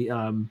the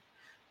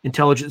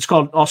intelligence. It's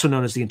called, also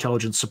known as the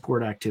Intelligence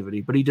Support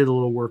Activity. But he did a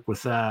little work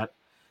with that,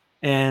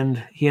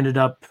 and he ended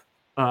up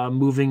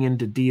moving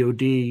into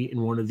DoD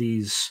in one of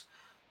these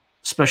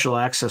special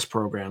access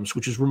programs,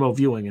 which is remote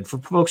viewing. And for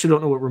folks who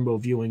don't know what remote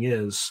viewing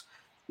is,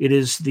 it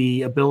is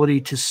the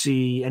ability to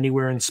see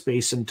anywhere in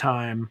space and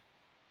time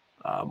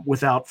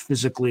without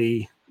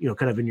physically,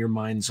 kind of in your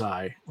mind's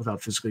eye,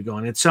 without physically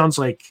going. It sounds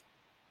like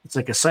it's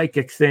like a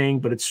psychic thing,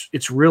 but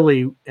it's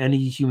really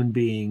any human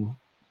being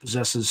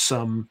possesses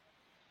some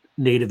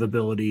native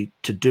ability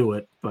to do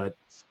it. But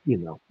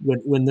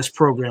when this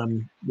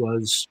program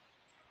was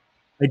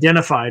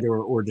identified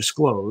or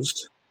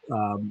disclosed,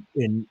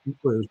 it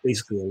was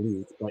basically a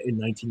leak. But in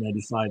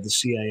 1995, the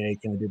CIA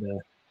kind of did a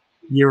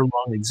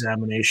year-long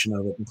examination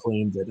of it and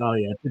claimed that, oh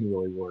yeah, it didn't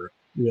really work.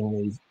 We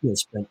only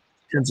spent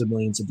tens of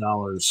millions of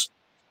dollars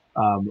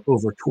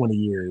over 20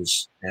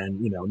 years, and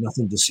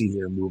nothing to see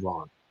here. Move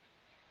on.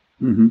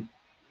 Mm-hmm.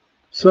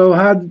 So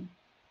how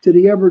did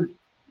he ever,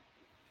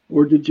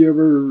 or did you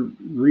ever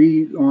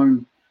read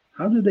on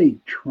how do they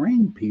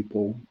train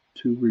people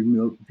to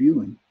remote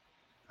viewing?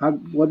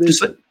 What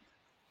is it?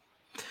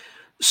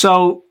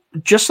 So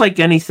just like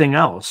anything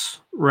else,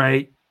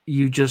 right?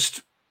 You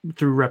just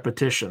through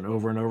repetition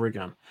over and over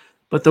again.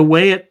 But the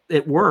way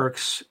it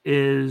works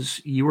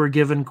is you are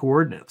given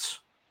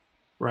coordinates,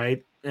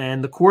 right?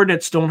 And the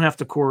coordinates don't have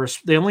to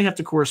they only have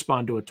to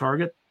correspond to a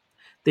target.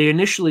 They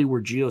initially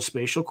were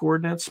geospatial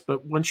coordinates,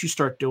 but once you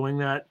start doing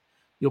that,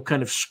 you'll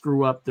kind of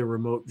screw up the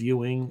remote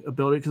viewing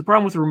ability. Because the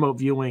problem with the remote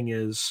viewing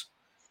is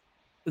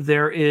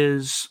there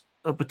is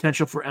a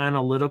potential for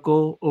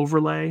analytical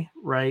overlay,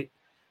 right?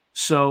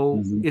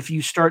 So if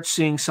you start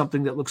seeing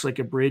something that looks like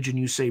a bridge and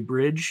you say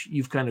bridge,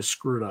 you've kind of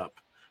screwed up,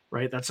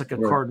 right? That's like a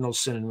cardinal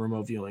sin in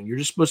remote viewing. You're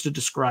just supposed to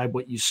describe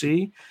what you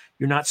see.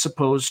 You're not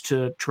supposed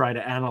to try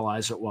to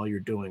analyze it while you're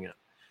doing it.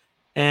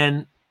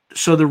 And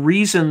so the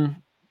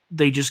reason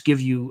they just give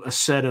you a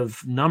set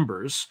of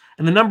numbers,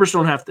 and the numbers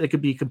don't have to, it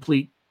could be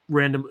completely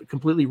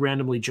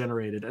randomly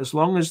generated, as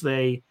long as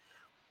they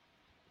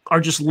are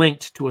just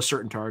linked to a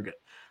certain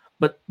target.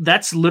 But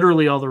that's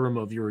literally all the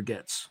remote viewer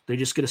gets. They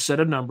just get a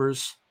set of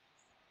numbers,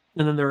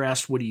 and then they're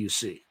asked, what do you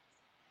see?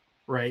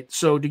 Right.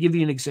 So to give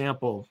you an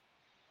example,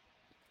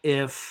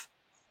 if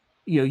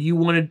you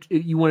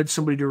wanted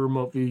somebody to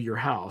remote view your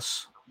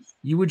house,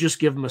 you would just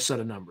give them a set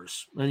of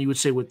numbers and you would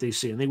say what they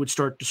see. And they would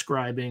start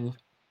describing,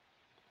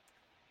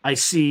 I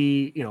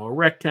see, a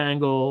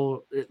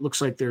rectangle. It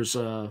looks like there's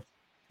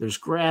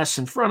grass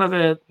in front of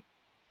it.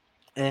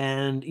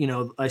 And,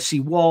 I see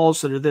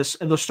walls that are this,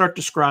 and they'll start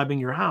describing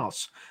your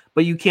house,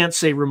 but you can't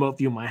say remote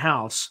view my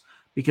house,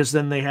 because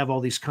then they have all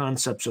these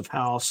concepts of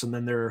house, and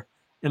then their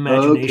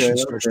imagination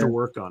starts to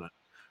work on it.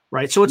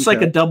 Right. So it's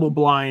like a double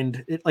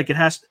blind. It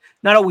has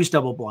not always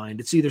double blind.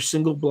 It's either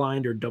single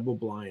blind or double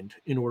blind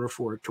in order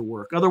for it to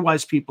work.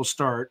 Otherwise, people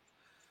start,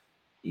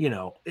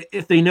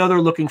 if they know they're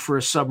looking for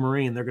a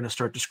submarine, they're going to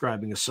start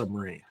describing a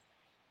submarine.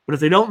 But if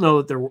they don't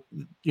know that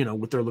they're,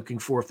 what they're looking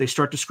for, if they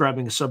start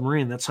describing a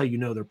submarine, that's how you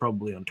know they're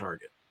probably on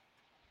target.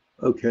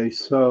 Okay.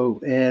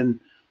 So, and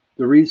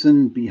the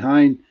reason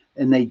behind,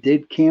 and they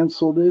did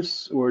cancel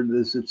this, or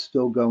is it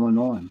still going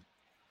on?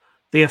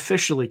 They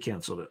officially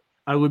canceled it.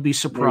 I would be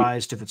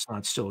surprised if it's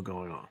not still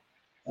going on.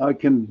 I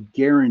can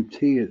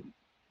guarantee it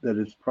that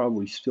it's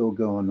probably still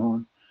going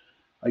on.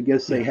 I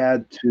guess they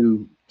had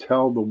to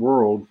tell the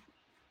world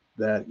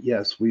that,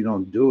 yes, we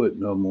don't do it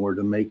no more,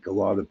 to make a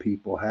lot of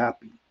people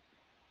happy,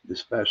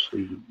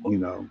 especially,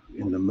 in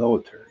the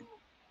military.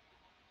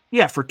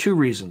 Yeah, for two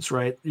reasons,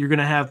 right? You're going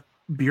to have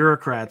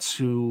bureaucrats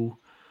who,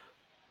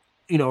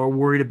 are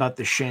worried about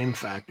the shame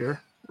factor,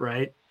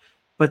 right?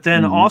 But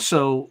then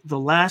also the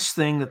last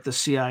thing that the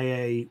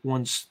CIA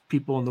wants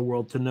people in the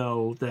world to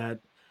know, that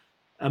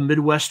a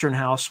Midwestern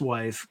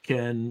housewife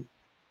can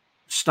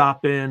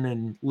stop in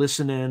and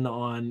listen in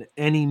on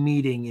any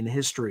meeting in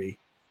history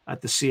at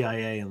the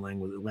CIA in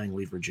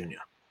Langley, Virginia,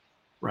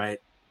 right?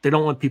 They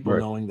don't want people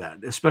knowing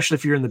that, especially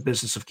if you're in the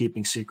business of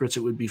keeping secrets.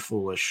 It would be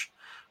foolish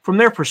from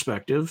their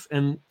perspective.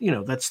 And,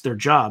 that's their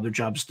job. Their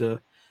job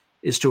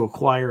is to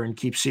acquire and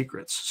keep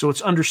secrets. So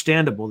it's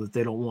understandable that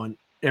they don't want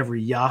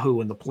every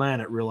Yahoo on the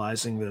planet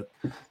realizing that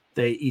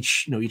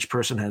each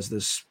person has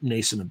this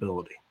nascent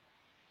ability.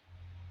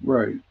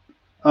 Right.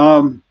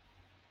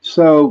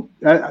 So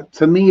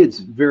to me, it's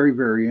very,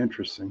 very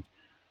interesting.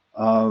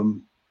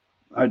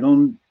 I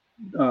don't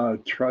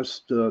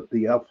trust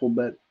the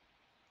alphabet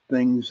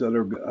things that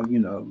are,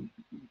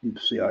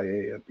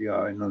 CIA,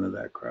 FBI, none of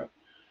that crap.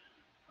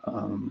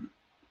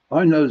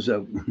 I know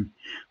that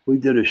we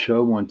did a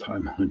show one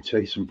time on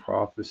Chasing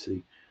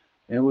Prophecy.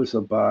 It was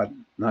about,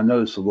 and I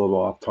know it's a little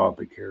off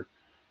topic here,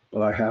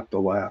 but I have to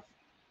laugh.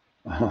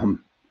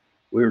 Um,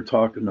 we were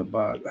talking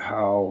about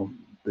how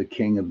the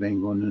King of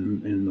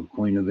England and the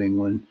Queen of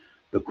England,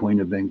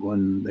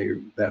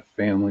 that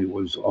family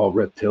was all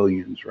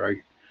reptilians,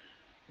 right?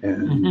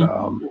 And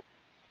Hmm.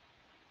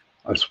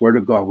 I swear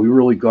to God, we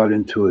really got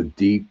into a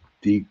deep,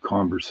 deep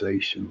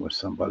conversation with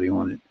somebody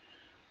on it.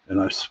 And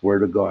I swear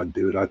to God,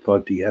 dude, I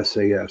thought the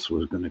SAS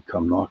was going to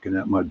come knocking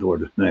at my door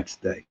the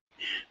next day.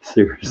 Why?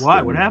 Seriously,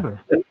 What man. happened?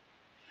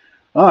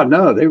 Oh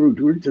no, we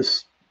were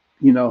just,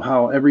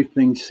 how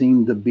everything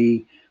seemed to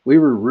be. We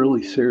were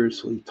really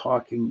seriously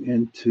talking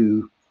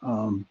into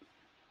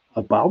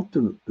about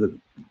the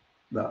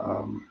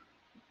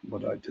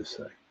what did I just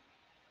say?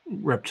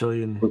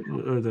 Reptilian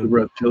or The the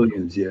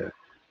reptilians, yeah.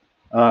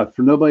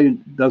 For nobody who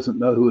doesn't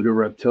know who the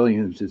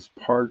reptilians is,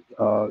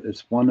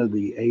 it's one of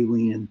the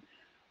alien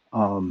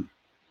um,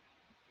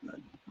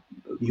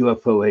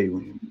 UFO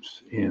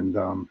aliens, and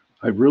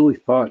I really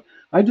thought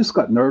I just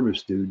got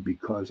nervous, dude,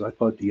 because I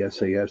thought the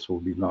SAS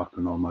would be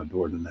knocking on my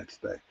door the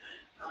next day.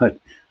 I,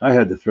 I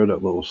had to throw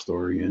that little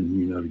story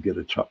in, to get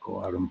a chuckle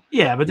out of them.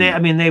 yeah, but You I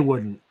mean, they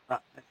wouldn't.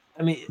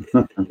 I mean,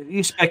 know.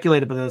 you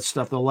speculate about that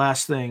stuff. The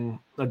last thing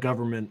a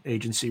government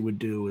agency would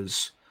do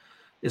is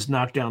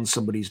knock down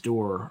somebody's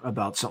door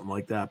about something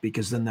like that,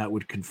 because then that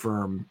would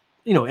confirm,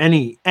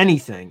 any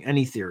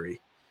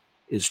theory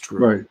is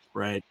true, Right.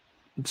 right?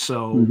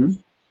 So, Hmm.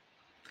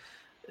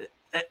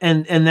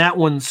 and that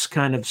one's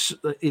kind of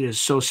it is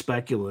so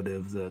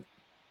speculative that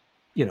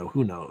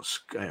who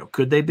knows?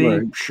 Could they be?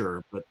 Right.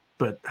 Sure,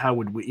 but how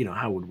would we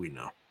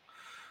know,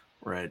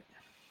 right?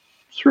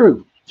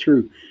 True.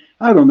 True.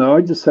 I don't know.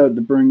 I just had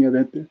to bring it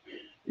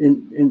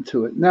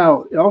into it.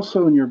 Now,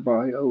 also in your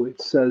bio, it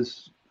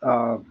says,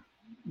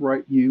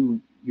 right,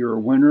 you're a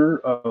winner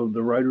of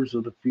the Writers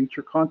of the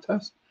Future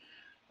contest.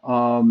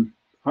 Um,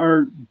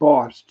 our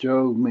boss,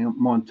 Joe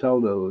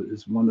Montaldo,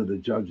 is one of the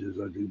judges,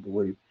 I do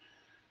believe.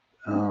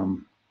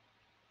 Um,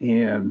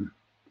 and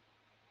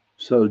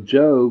so,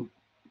 Joe,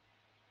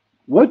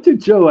 what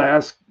did Joe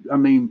ask? I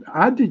mean,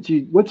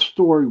 what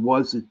story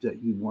was it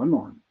that you won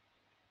on?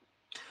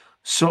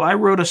 So I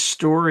wrote a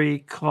story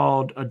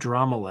called A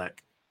Dramalek,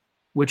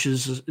 which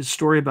is a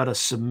story about a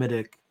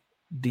Semitic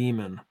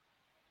demon.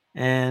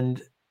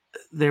 And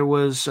there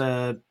was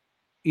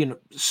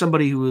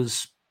somebody who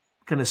was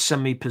kind of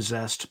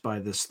semi-possessed by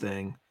this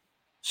thing,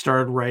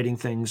 started writing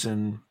things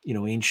in,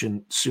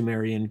 ancient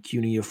Sumerian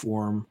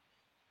cuneiform.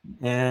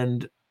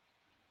 And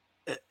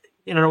I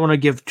don't want to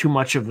give too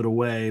much of it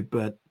away,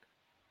 but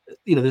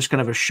there's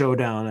kind of a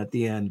showdown at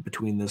the end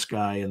between this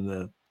guy and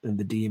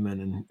the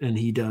demon, and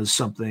he does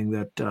something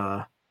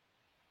that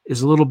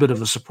is a little bit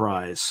of a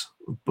surprise,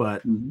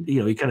 but Hmm.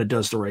 he kind of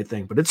does the right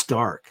thing. But it's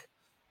dark.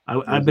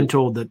 I've Is been it?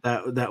 told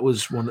that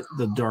was one of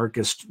the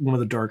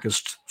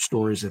darkest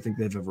stories I think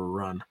they've ever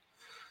run.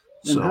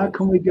 And how So,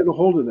 can we get a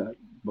hold of that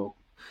book?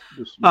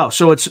 This book.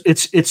 so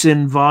it's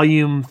in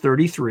volume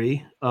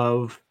 33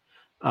 of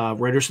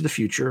Writers of the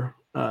Future.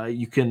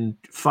 You can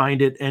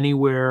find it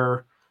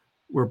anywhere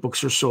where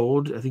books are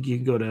sold. I think you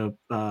can go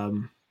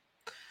to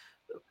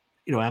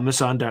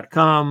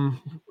Amazon.com,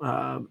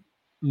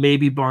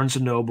 maybe Barnes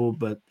and Noble,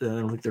 but I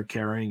don't think they're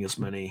carrying as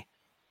many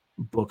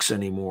books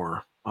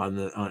anymore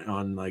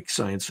on like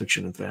science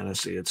fiction and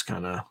fantasy. It's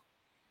kind of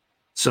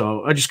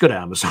so I just go to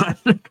Amazon.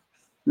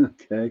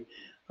 Okay.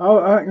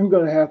 I'm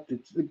going to have to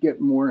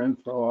get more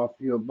info off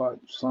you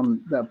about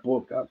that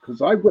book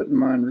because I wouldn't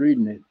mind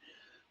reading it.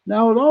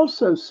 Now, it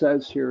also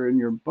says here in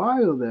your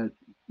bio that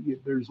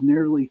there's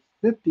nearly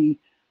 50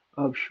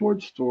 of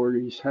short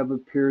stories have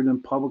appeared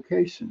in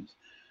publications.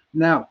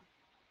 Now,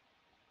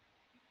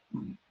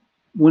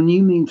 when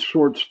you mean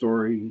short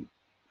story,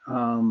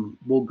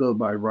 we'll go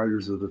by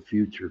Writers of the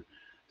Future.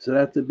 So that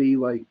have to be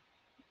like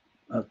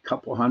a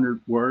couple hundred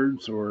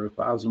words or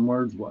 1,000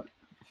 words? What?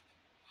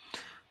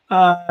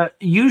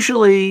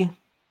 Usually,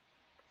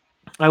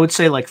 I would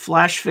say like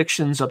flash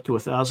fiction's up to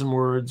 1,000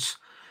 words.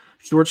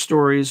 Short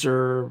stories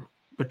are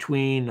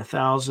between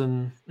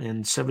 1,000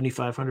 and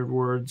 7,500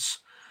 words.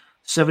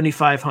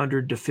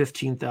 7,500 to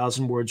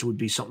 15,000 words would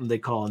be something they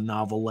call a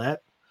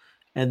novelette,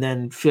 and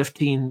then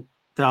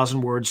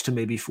 15,000 words to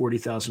maybe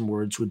 40,000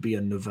 words would be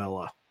a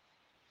novella,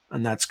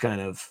 and that's kind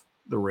of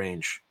the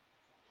range.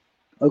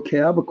 Okay,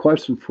 I have a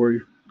question for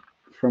you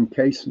from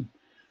Kason.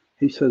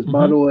 He says,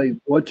 by Mhm. the way,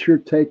 what's your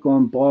take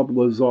on Bob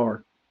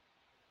Lazar?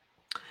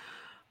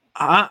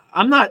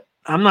 I'm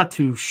not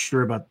too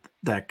sure about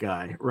that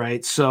guy,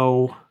 right?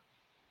 So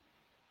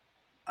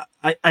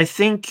I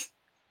think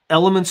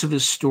elements of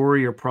his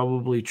story are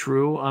probably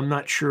true. I'm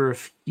not sure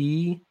if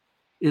he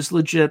is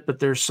legit, but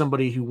there's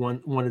somebody who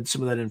wanted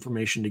some of that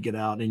information to get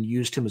out and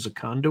used him as a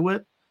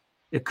conduit.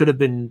 It could have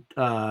been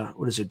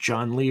what is it?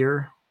 John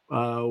Lear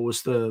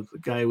was the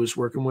guy who was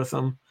working with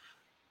him.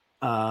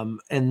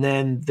 And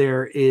then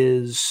there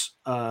is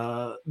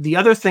the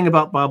other thing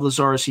about Bob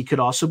Lazar is he could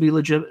also be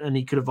legit, and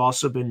he could have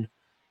also been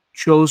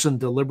chosen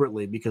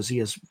deliberately because he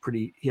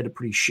had a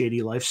pretty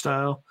shady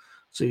lifestyle.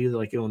 So he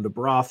like owned a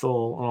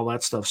brothel and all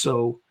that stuff.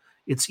 So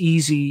it's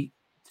easy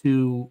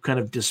to kind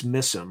of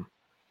dismiss him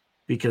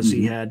because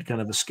he had kind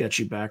of a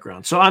sketchy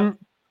background. So I'm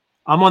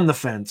on the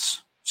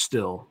fence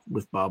still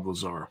with Bob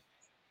Lazar.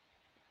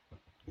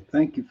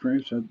 Thank you,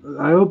 Frank.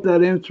 I hope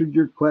that answered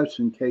your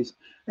question, Case.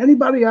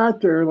 Anybody out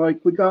there,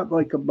 like we got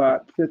like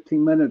about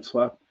 15 minutes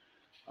left,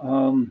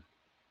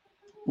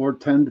 or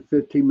 10 to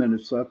 15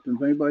 minutes left. And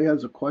if anybody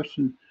has a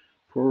question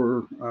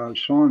for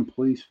Sean,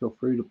 please feel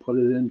free to put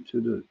it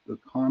into the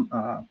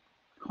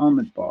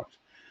comment box.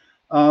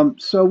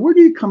 So where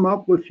do you come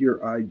up with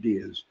your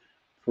ideas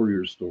for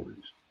your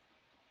stories?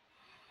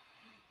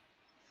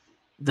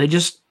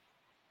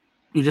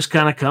 You just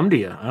kind of come to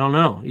you. I don't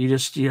know.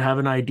 You have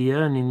an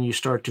idea and then you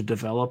start to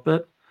develop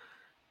it.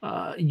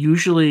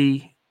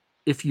 Usually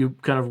if you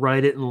kind of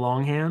write it in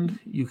longhand,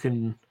 you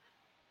can,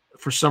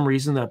 for some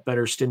reason, that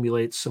better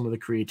stimulates some of the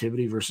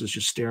creativity versus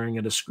just staring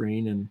at a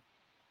screen and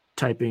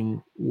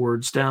typing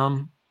words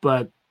down.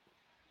 But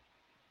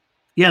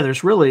yeah,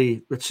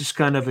 it's just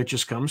kind of, it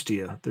just comes to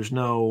you. There's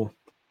no,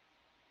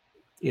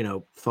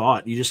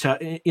 thought. You just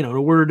have, in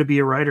order to be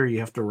a writer, you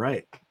have to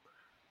write.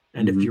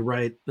 And if you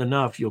write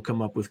enough, you'll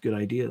come up with good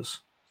ideas.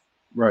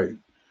 Right.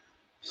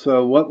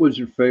 So what was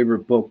your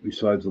favorite book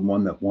besides the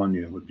one that won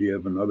you? Do you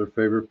have another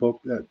favorite book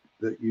that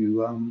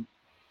you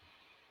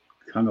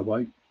kind of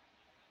like?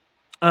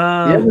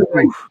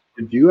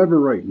 Did you ever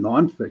write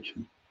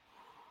nonfiction?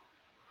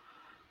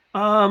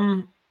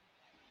 I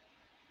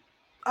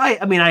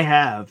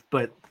have,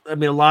 but a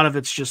lot of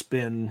it's just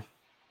been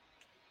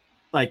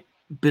like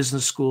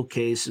business school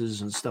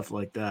cases and stuff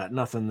like that.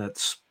 Nothing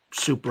that's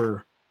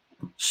super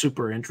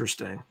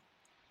interesting.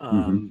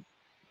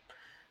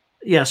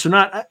 Yeah. So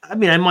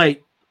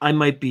I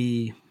might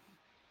be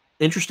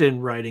interested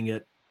in writing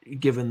it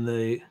given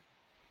the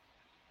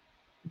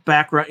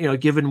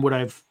background, given what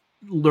I've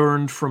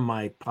learned from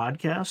my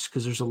podcast,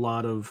 because there's a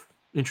lot of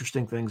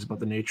interesting things about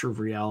the nature of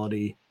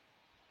reality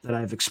that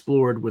I've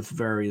explored with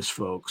various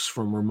folks,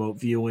 from remote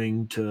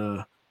viewing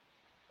to,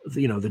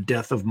 the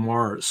death of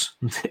Mars,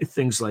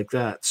 things like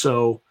that.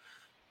 So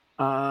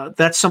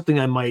that's something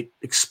I might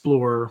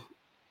explore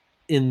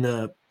in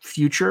the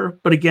future.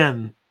 But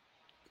again,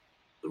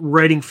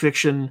 writing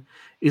fiction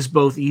is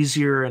both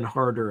easier and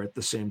harder at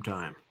the same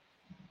time,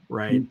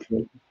 right?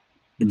 Okay.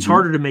 It's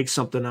harder to make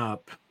something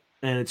up,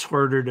 and it's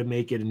harder to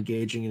make it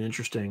engaging and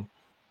interesting.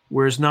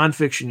 Whereas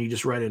nonfiction, you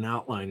just write an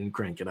outline and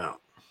crank it out,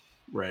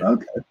 right?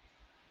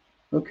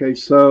 Okay.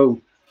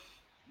 So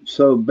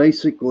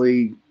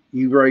basically,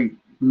 you write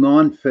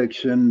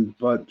nonfiction,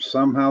 but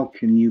somehow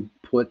can you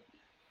put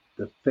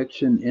the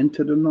fiction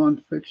into the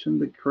nonfiction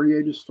to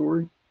create a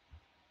story?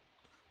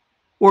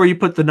 Or you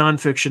put the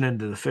nonfiction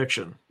into the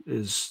fiction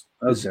is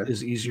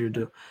easier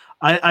to do.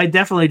 I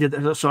definitely did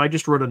that. So I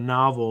just wrote a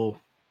novel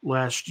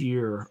last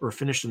year, or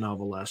finished a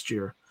novel last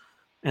year,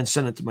 and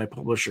sent it to my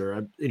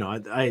publisher.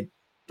 I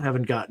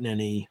haven't gotten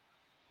any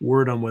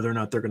word on whether or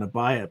not they're going to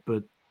buy it,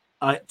 but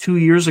 2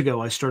 years ago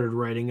I started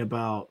writing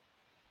about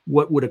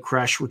what would a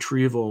crash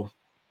retrieval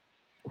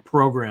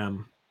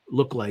program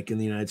look like in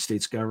the United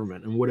States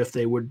government, and what if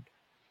there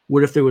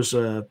was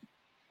a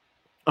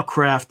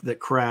craft that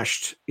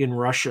crashed in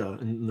Russia,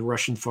 in the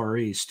Russian Far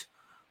East,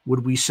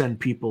 would we send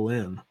people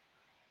in?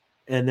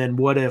 And then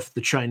what if the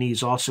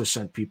Chinese also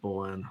sent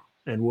people in?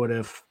 And what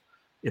if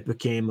it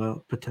became a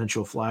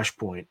potential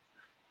flashpoint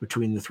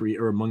between the three,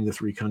 or among the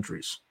three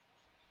countries?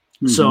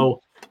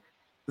 So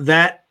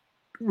that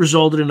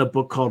resulted in a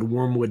book called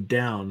Wormwood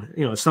Down.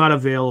 It's not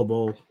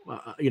available,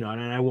 and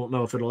I won't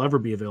know if it'll ever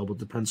be available. It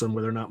depends on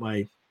whether or not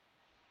my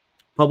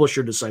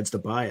publisher decides to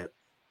buy it.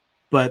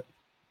 But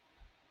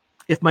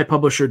if my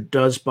publisher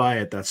does buy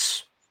it,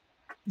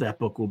 that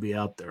book will be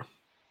out there.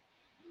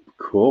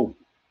 Cool.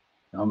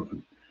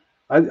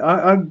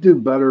 I do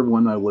better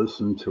when I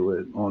listen to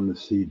it on the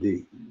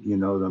CD. You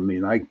know what I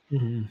mean?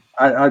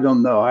 I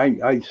don't know.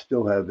 I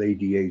still have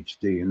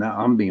ADHD, and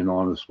I'm being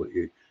honest with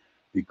you,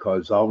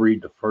 because I'll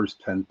read the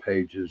first 10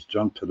 pages,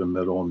 jump to the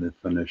middle, and then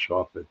finish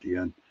off at the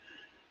end.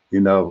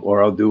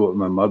 Or I'll do what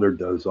my mother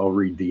does. I'll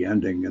read the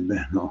ending, and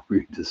then I'll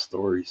read the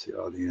story, see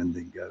how the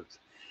ending goes.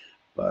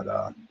 But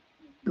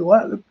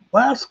the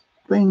last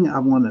thing I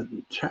want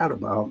to chat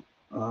about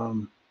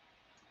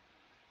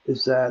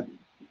is that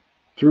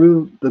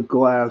Through the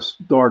Glass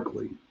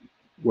Darkly,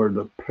 where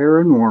the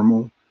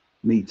paranormal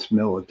meets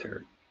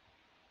military.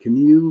 Can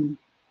you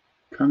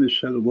kind of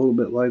shed a little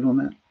bit light on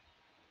that?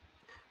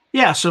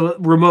 Yeah, so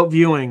remote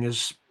viewing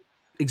is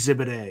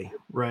Exhibit A,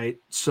 right?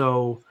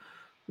 So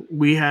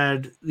we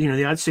had, the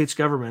United States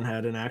government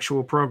had an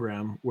actual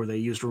program where they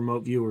used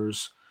remote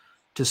viewers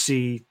to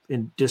see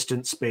in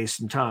distant space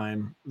and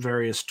time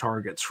various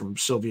targets from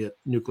Soviet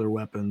nuclear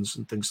weapons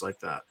and things like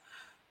that.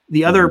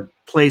 The other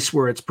place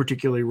where it's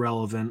particularly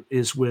relevant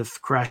is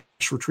with crash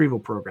retrieval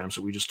programs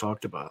that we just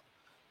talked about,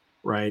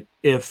 right?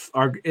 If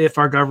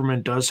our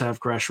government does have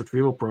crash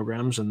retrieval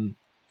programs, and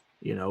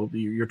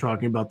you're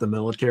talking about the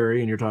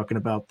military, and you're talking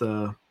about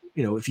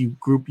if you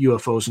group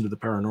UFOs into the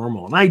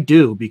paranormal, and I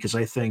do, because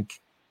I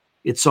think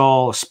it's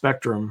all a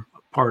spectrum,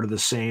 part of the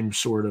same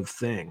sort of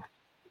thing,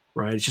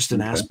 right? It's just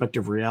an aspect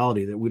of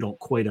reality that we don't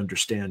quite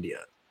understand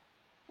yet,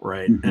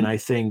 right? And I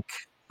think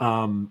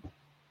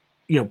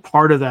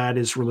part of that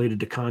is related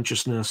to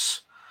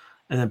consciousness.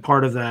 And then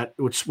part of that,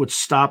 what's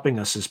stopping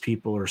us is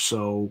people are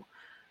so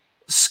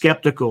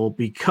skeptical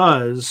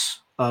because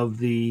of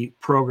the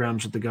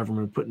programs that the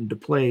government put into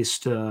place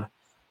to,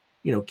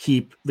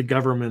 keep the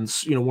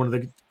government's, one of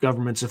the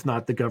government's, if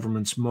not the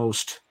government's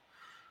most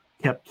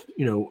kept,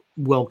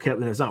 well kept,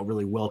 and it's not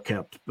really well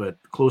kept, but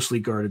closely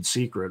guarded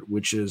secret,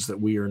 which is that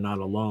we are not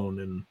alone.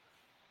 And,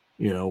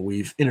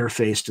 we've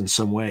interfaced in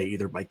some way,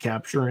 either by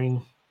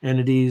capturing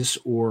entities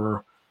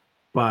or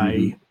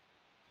by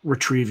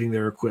retrieving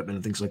their equipment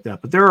and things like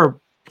that. But there are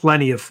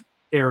plenty of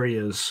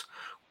areas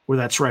where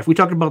that's rife. We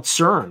talked about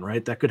CERN,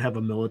 right? That could have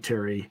a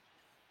military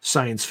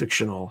science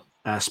fictional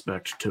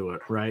aspect to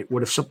it, right?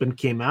 What if something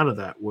came out of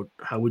that?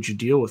 How would you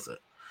deal with it?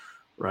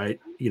 Right?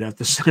 You have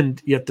to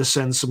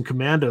send some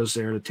commandos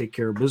there to take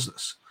care of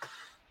business.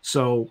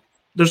 So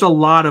there's a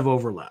lot of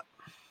overlap.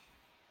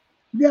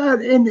 Yeah,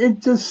 and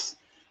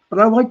but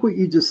I like what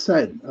you just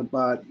said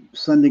about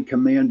sending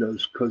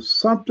commandos, because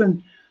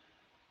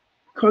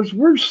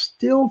we're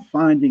still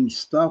finding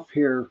stuff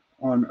here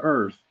on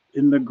Earth,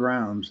 in the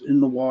grounds, in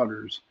the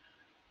waters.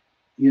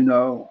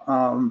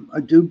 I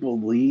do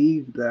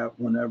believe that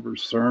whenever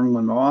CERN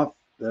went off,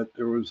 that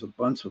there was a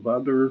bunch of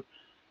other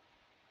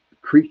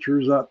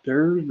creatures out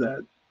there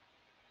that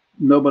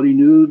nobody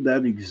knew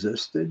that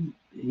existed.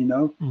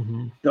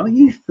 Don't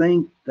you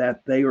think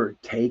that they were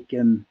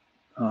taken?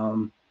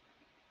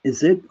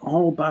 Is it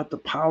all about the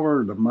power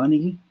of the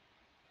money,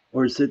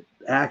 or is it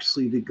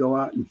actually to go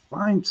out and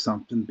find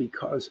something?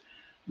 Because,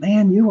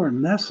 man, you are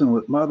messing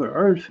with Mother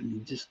Earth, and you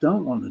just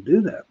don't want to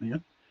do that,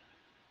 man.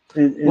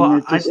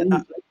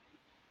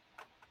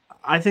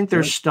 I think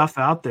there's stuff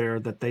out there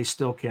that they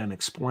still can't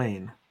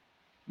explain.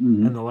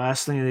 And the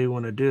last thing they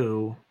want to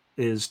do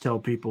is tell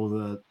people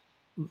that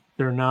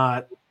they're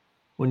not,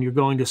 when you're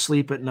going to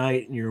sleep at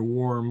night in your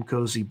warm,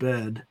 cozy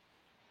bed,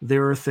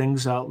 there are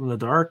things out in the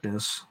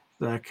darkness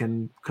that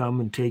can come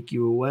and take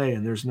you away.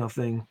 And there's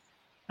nothing,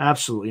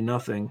 absolutely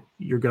nothing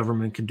your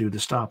government can do to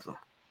stop them.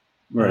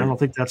 Right. And I don't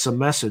think that's a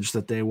message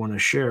that they want to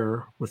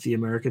share with the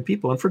American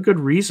people. And for good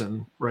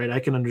reason, right?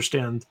 I can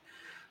understand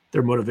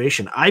their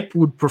motivation. I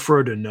would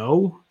prefer to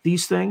know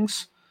these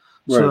things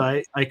so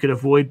I could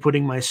avoid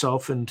putting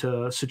myself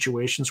into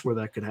situations where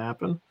that could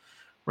happen.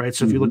 Right.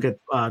 So if you look at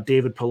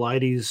David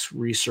Paulides'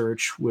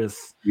 research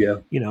with,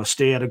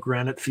 stay out of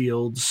granite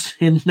fields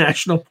in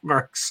national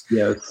parks,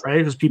 right?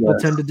 Because people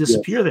tend to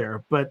disappear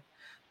there. But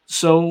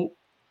so,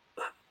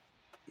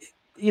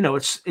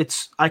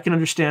 I can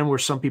understand where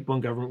some people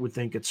in government would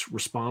think it's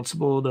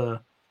responsible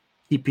to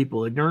keep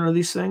people ignorant of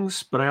these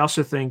things. But I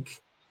also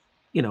think,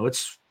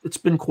 it's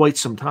been quite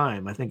some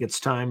time. I think it's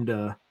time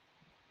to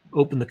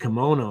open the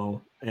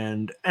kimono.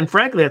 And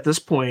frankly, at this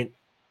point,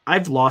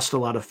 I've lost a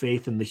lot of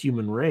faith in the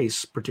human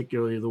race,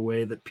 particularly the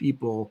way that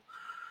people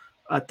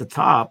at the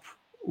top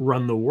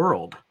run the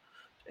world.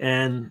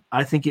 And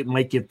I think it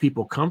might give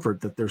people comfort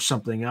that there's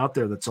something out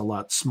there that's a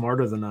lot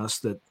smarter than us,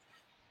 that,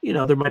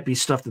 there might be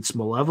stuff that's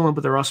malevolent,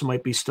 but there also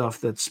might be stuff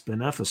that's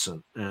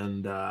beneficent.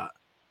 And I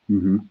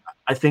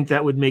think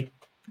that would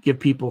give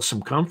people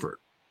some comfort.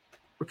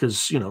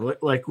 Because,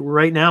 like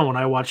right now when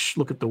I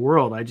look at the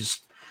world,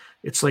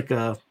 it's like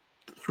a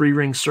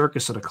 3-ring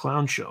circus at a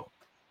clown show.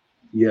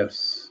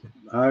 Yes,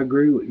 I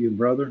agree with you,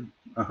 brother,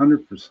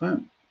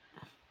 100%.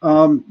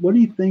 What do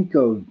you think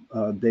of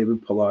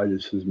David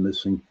Paulides'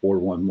 Missing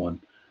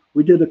 411?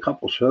 We did a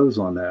couple shows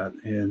on that,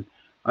 and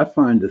I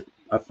find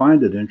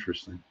it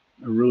interesting.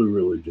 I really,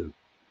 really do.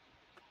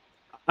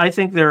 I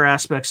think there are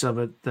aspects of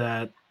it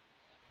that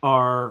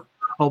are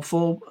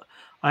helpful.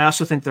 I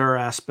also think there are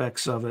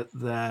aspects of it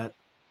that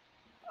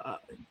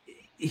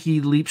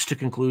he leaps to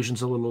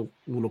conclusions a little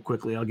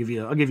quickly. I'll give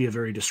you a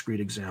very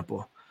discrete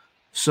example.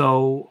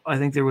 So I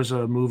think there was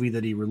a movie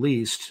that he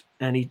released,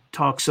 and he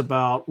talks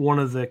about one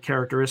of the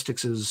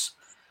characteristics is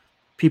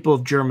people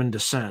of German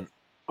descent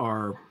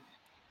are,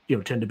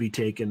 tend to be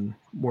taken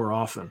more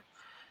often.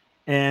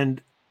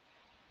 And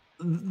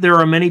there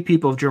are many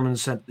people of German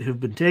descent who've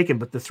been taken,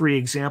 but the 3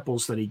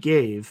 examples that he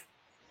gave,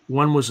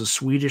 one was a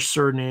Swedish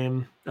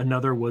surname,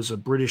 another was a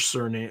British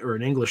surname or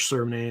an English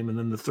surname, and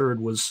then the third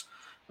was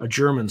a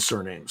German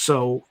surname.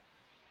 So,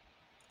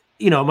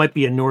 it might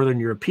be a Northern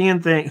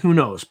European thing, who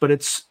knows?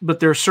 But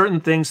there are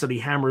certain things that he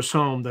hammers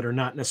home that are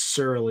not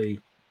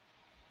necessarily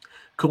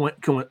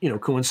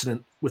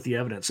coincident with the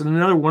evidence. And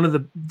another one of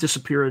the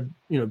disappeared,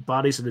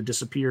 bodies that had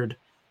disappeared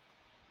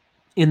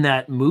in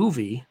that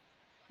movie,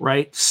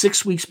 right?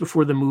 6 weeks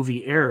before the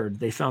movie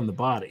aired, they found the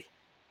body,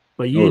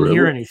 but you didn't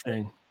hear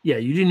anything. Yeah,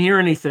 you didn't hear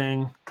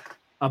anything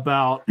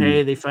about,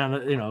 hey, they found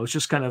it. It's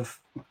just kind of,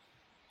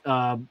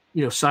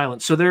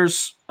 silent. So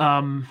there's,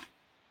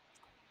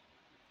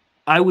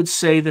 I would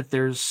say that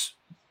there's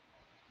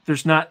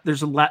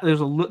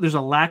a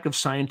lack of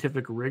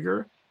scientific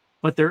rigor,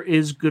 but there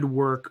is good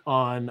work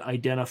on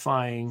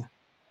identifying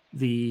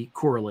the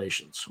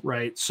correlations,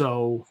 right?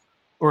 So,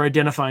 or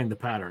identifying the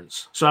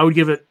patterns. So I would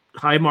give it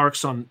high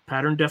marks on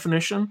pattern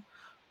definition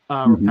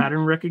or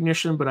pattern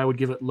recognition, but I would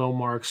give it low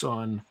marks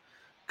on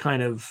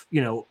kind of,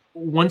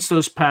 once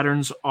those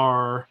patterns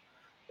are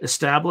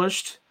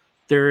established,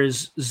 there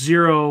is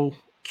zero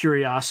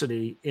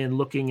curiosity in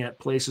looking at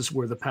places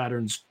where the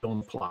patterns don't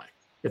apply,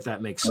 if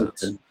that makes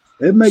sense. Okay.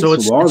 It makes So a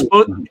lot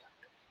of sense.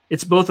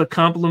 It's both a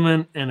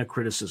compliment and a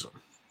criticism.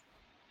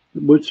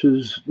 Which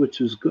is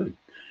good.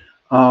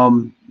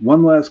 One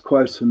last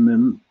question,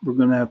 then we're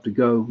going to have to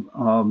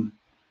go.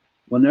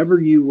 Whenever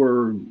you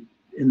were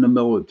in the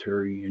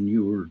military and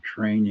you were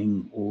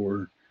training,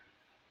 or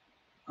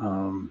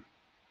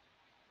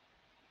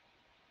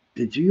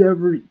did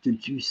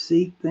you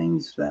see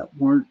things that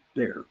weren't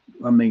there?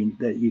 I mean,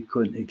 that you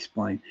couldn't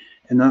explain.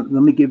 And let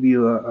me give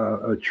you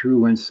a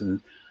true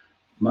incident.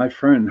 My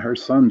friend, her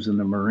son's in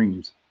the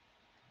Marines,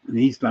 and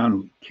he's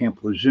down at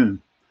Camp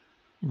Lejeune,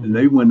 and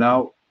they went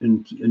out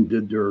and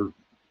did their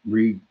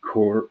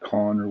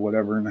recon or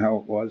whatever, and how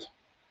it was.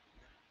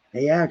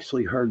 They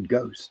actually heard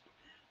ghosts.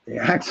 They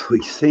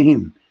actually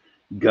seen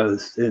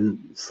ghosts, and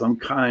some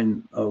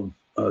kind of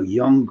a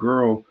young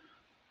girl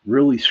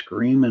really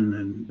screaming,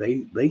 and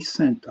they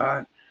sent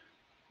out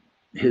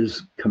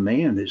his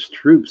command, his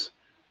troops,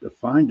 to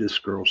find this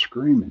girl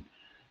screaming.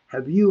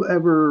 Have you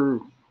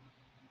ever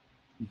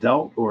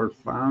dealt or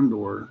found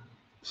or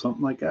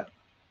something like that?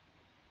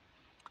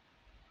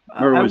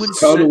 Or it was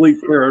totally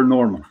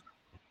paranormal?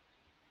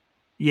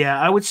 Yeah,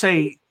 I would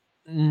say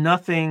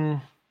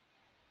nothing.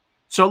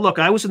 So look,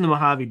 I was in the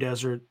Mojave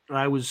Desert.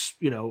 I was,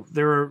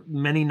 there were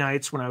many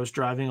nights when I was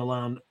driving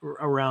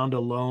around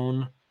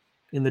alone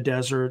in the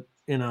desert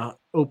in a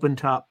open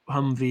top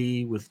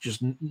Humvee with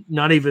just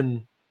not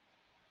even,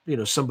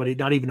 somebody,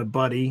 not even a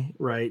buddy,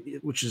 right?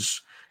 Which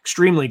is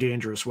extremely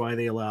dangerous. Why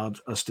they allowed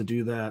us to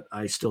do that,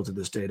 I still to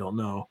this day don't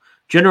know.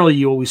 Generally,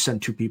 you always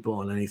send two people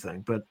on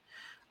anything, but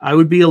I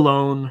would be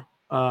alone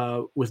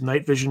with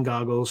night vision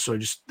goggles. So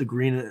just the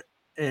green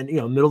and,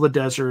 middle of the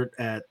desert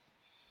at,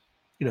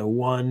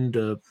 1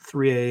 to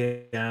 3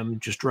 a.m.,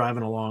 just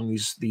driving along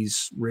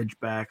these ridge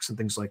backs and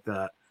things like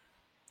that.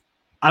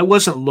 I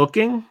wasn't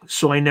looking,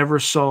 so I never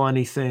saw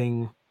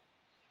anything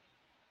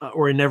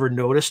or I never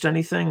noticed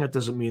anything. That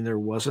doesn't mean there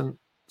wasn't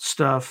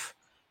stuff.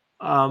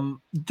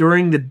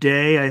 During the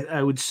day,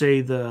 I would say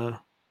the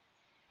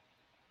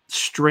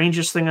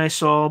strangest thing I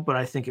saw, but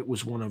I think it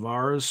was one of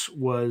ours,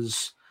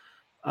 was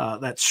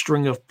that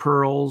string of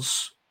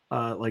pearls,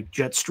 like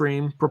jet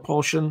stream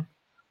propulsion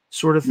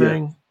sort of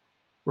thing. Yeah.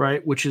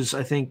 Right, which is,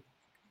 I think,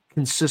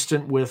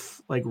 consistent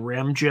with like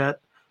ramjet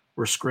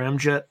or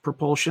scramjet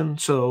propulsion.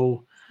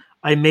 So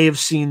I may have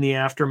seen the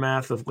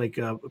aftermath of like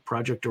a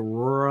Project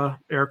Aurora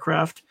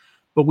aircraft,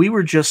 but we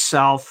were just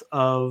south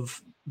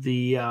of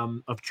the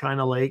of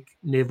China Lake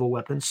Naval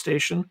Weapons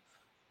Station,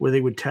 where they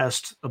would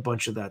test a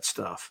bunch of that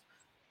stuff.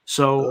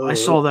 So I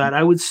saw that.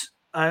 I would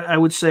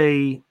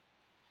say,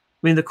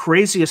 I mean, the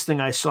craziest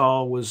thing I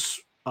saw was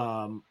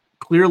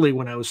clearly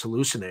when I was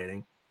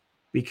hallucinating.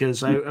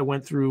 Because I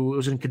went through, it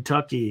was in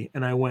Kentucky,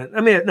 and I went. I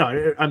mean,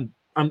 no,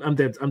 I'm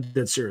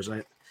dead serious.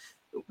 I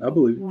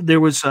believe there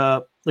was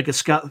like a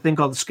thing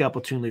called the Scout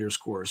Platoon Leaders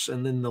course,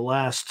 and then in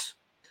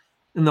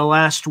the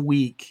last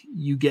week,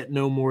 you get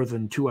no more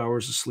than 2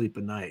 hours of sleep a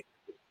night.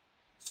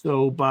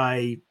 So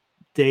by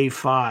day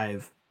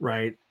 5,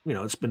 right?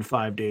 It's been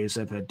 5 days.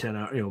 I've had 10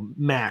 hours.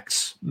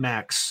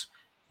 Max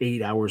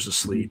 8 hours of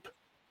sleep,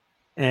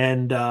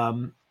 and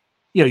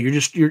you're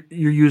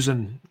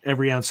using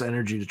every ounce of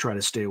energy to try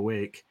to stay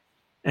awake.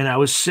 And I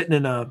was sitting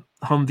in a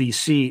Humvee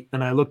seat,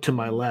 and I looked to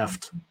my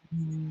left,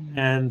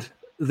 and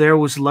there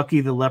was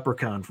Lucky the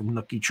Leprechaun from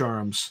Lucky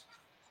Charms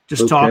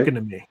just talking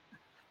to me.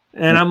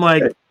 And I'm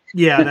like,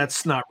 yeah,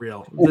 that's not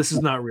real. This is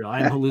not real.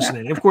 I'm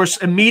hallucinating. Of course,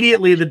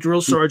 immediately the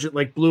drill sergeant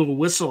like blew a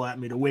whistle at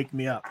me to wake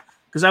me up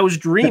because I was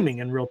dreaming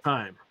in real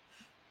time.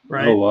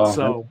 Right. Oh, wow.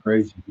 So that's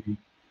crazy.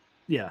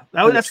 Yeah,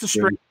 that's the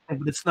strange thing,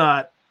 but it's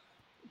not.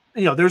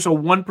 There's a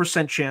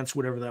 1% chance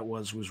whatever that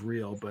was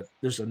real, but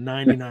there's a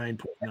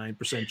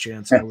 99.9%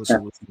 chance I was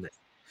hallucinating.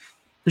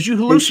 Because you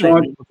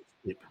hallucinate.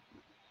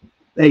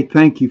 Hey,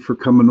 thank you for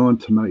coming on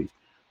tonight.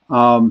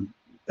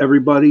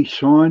 Everybody,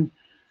 Sean,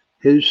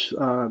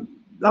 I'll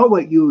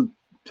let you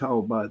tell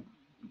about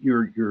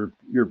your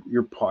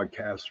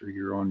podcast, or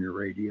you're on your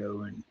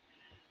radio and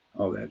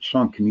all that.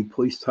 Sean, can you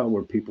please tell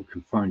where people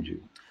can find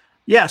you?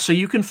 Yeah, so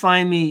you can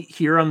find me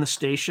here on the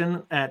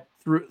station at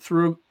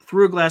Through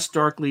a Glass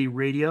Darkly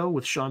Radio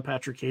with Sean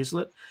Patrick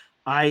Hazlett.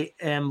 I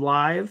am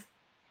live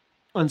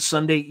on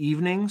Sunday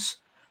evenings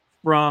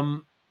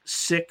from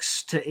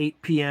 6 to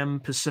 8 p.m.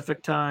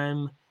 Pacific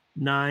time,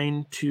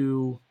 9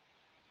 to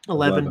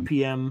 11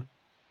 p.m.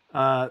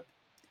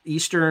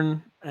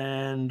 Eastern,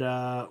 and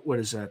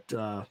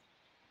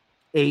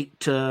 8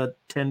 to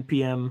 10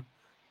 p.m.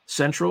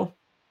 Central.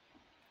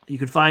 You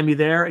can find me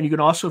there, and you can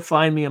also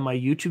find me on my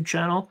YouTube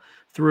channel,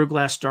 Through a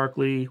Glass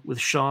Darkly with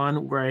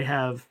Sean, where I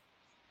have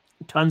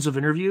tons of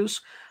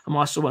interviews. I'm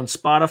also on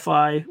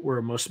Spotify,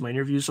 where most of my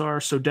interviews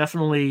are. So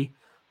definitely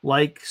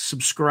like,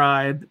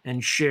 subscribe,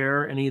 and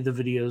share any of the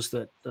videos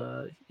that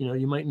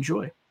you might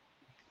enjoy.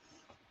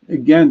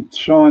 Again,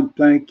 Sean,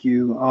 thank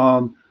you.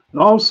 And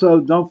also,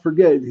 don't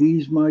forget,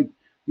 he's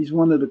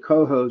one of the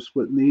co-hosts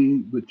with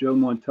me with Joe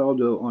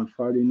Montaldo on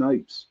Friday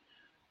nights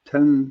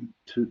 10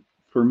 to,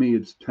 for me,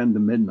 it's 10 to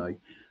midnight.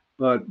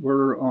 But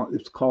we're on,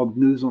 it's called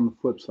News on the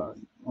Flip Side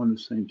on the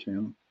same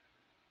channel.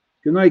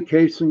 Good night,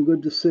 Kason.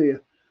 Good to see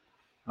you.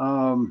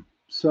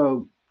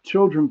 So,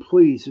 children,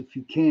 please, if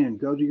you can,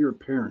 go to your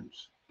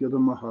parents, give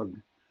them a hug,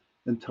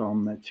 and tell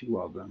them that you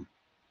love them.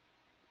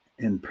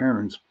 And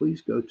parents,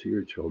 please go to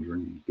your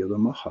children, give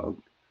them a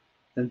hug,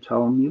 and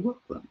tell them you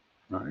love them.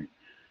 All right.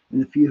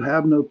 And if you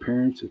have no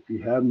parents, if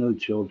you have no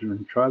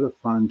children, try to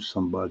find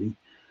somebody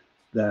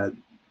that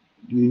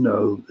you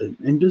know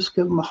and just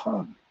give them a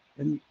hug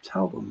and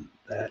tell them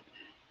that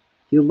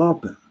you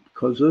love them.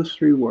 Because those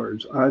three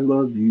words, I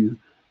love you,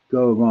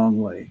 go a long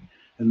way.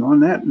 And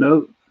on that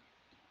note,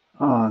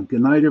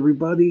 good night,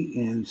 everybody,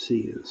 and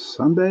see you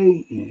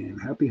Sunday,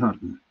 and happy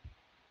hunting.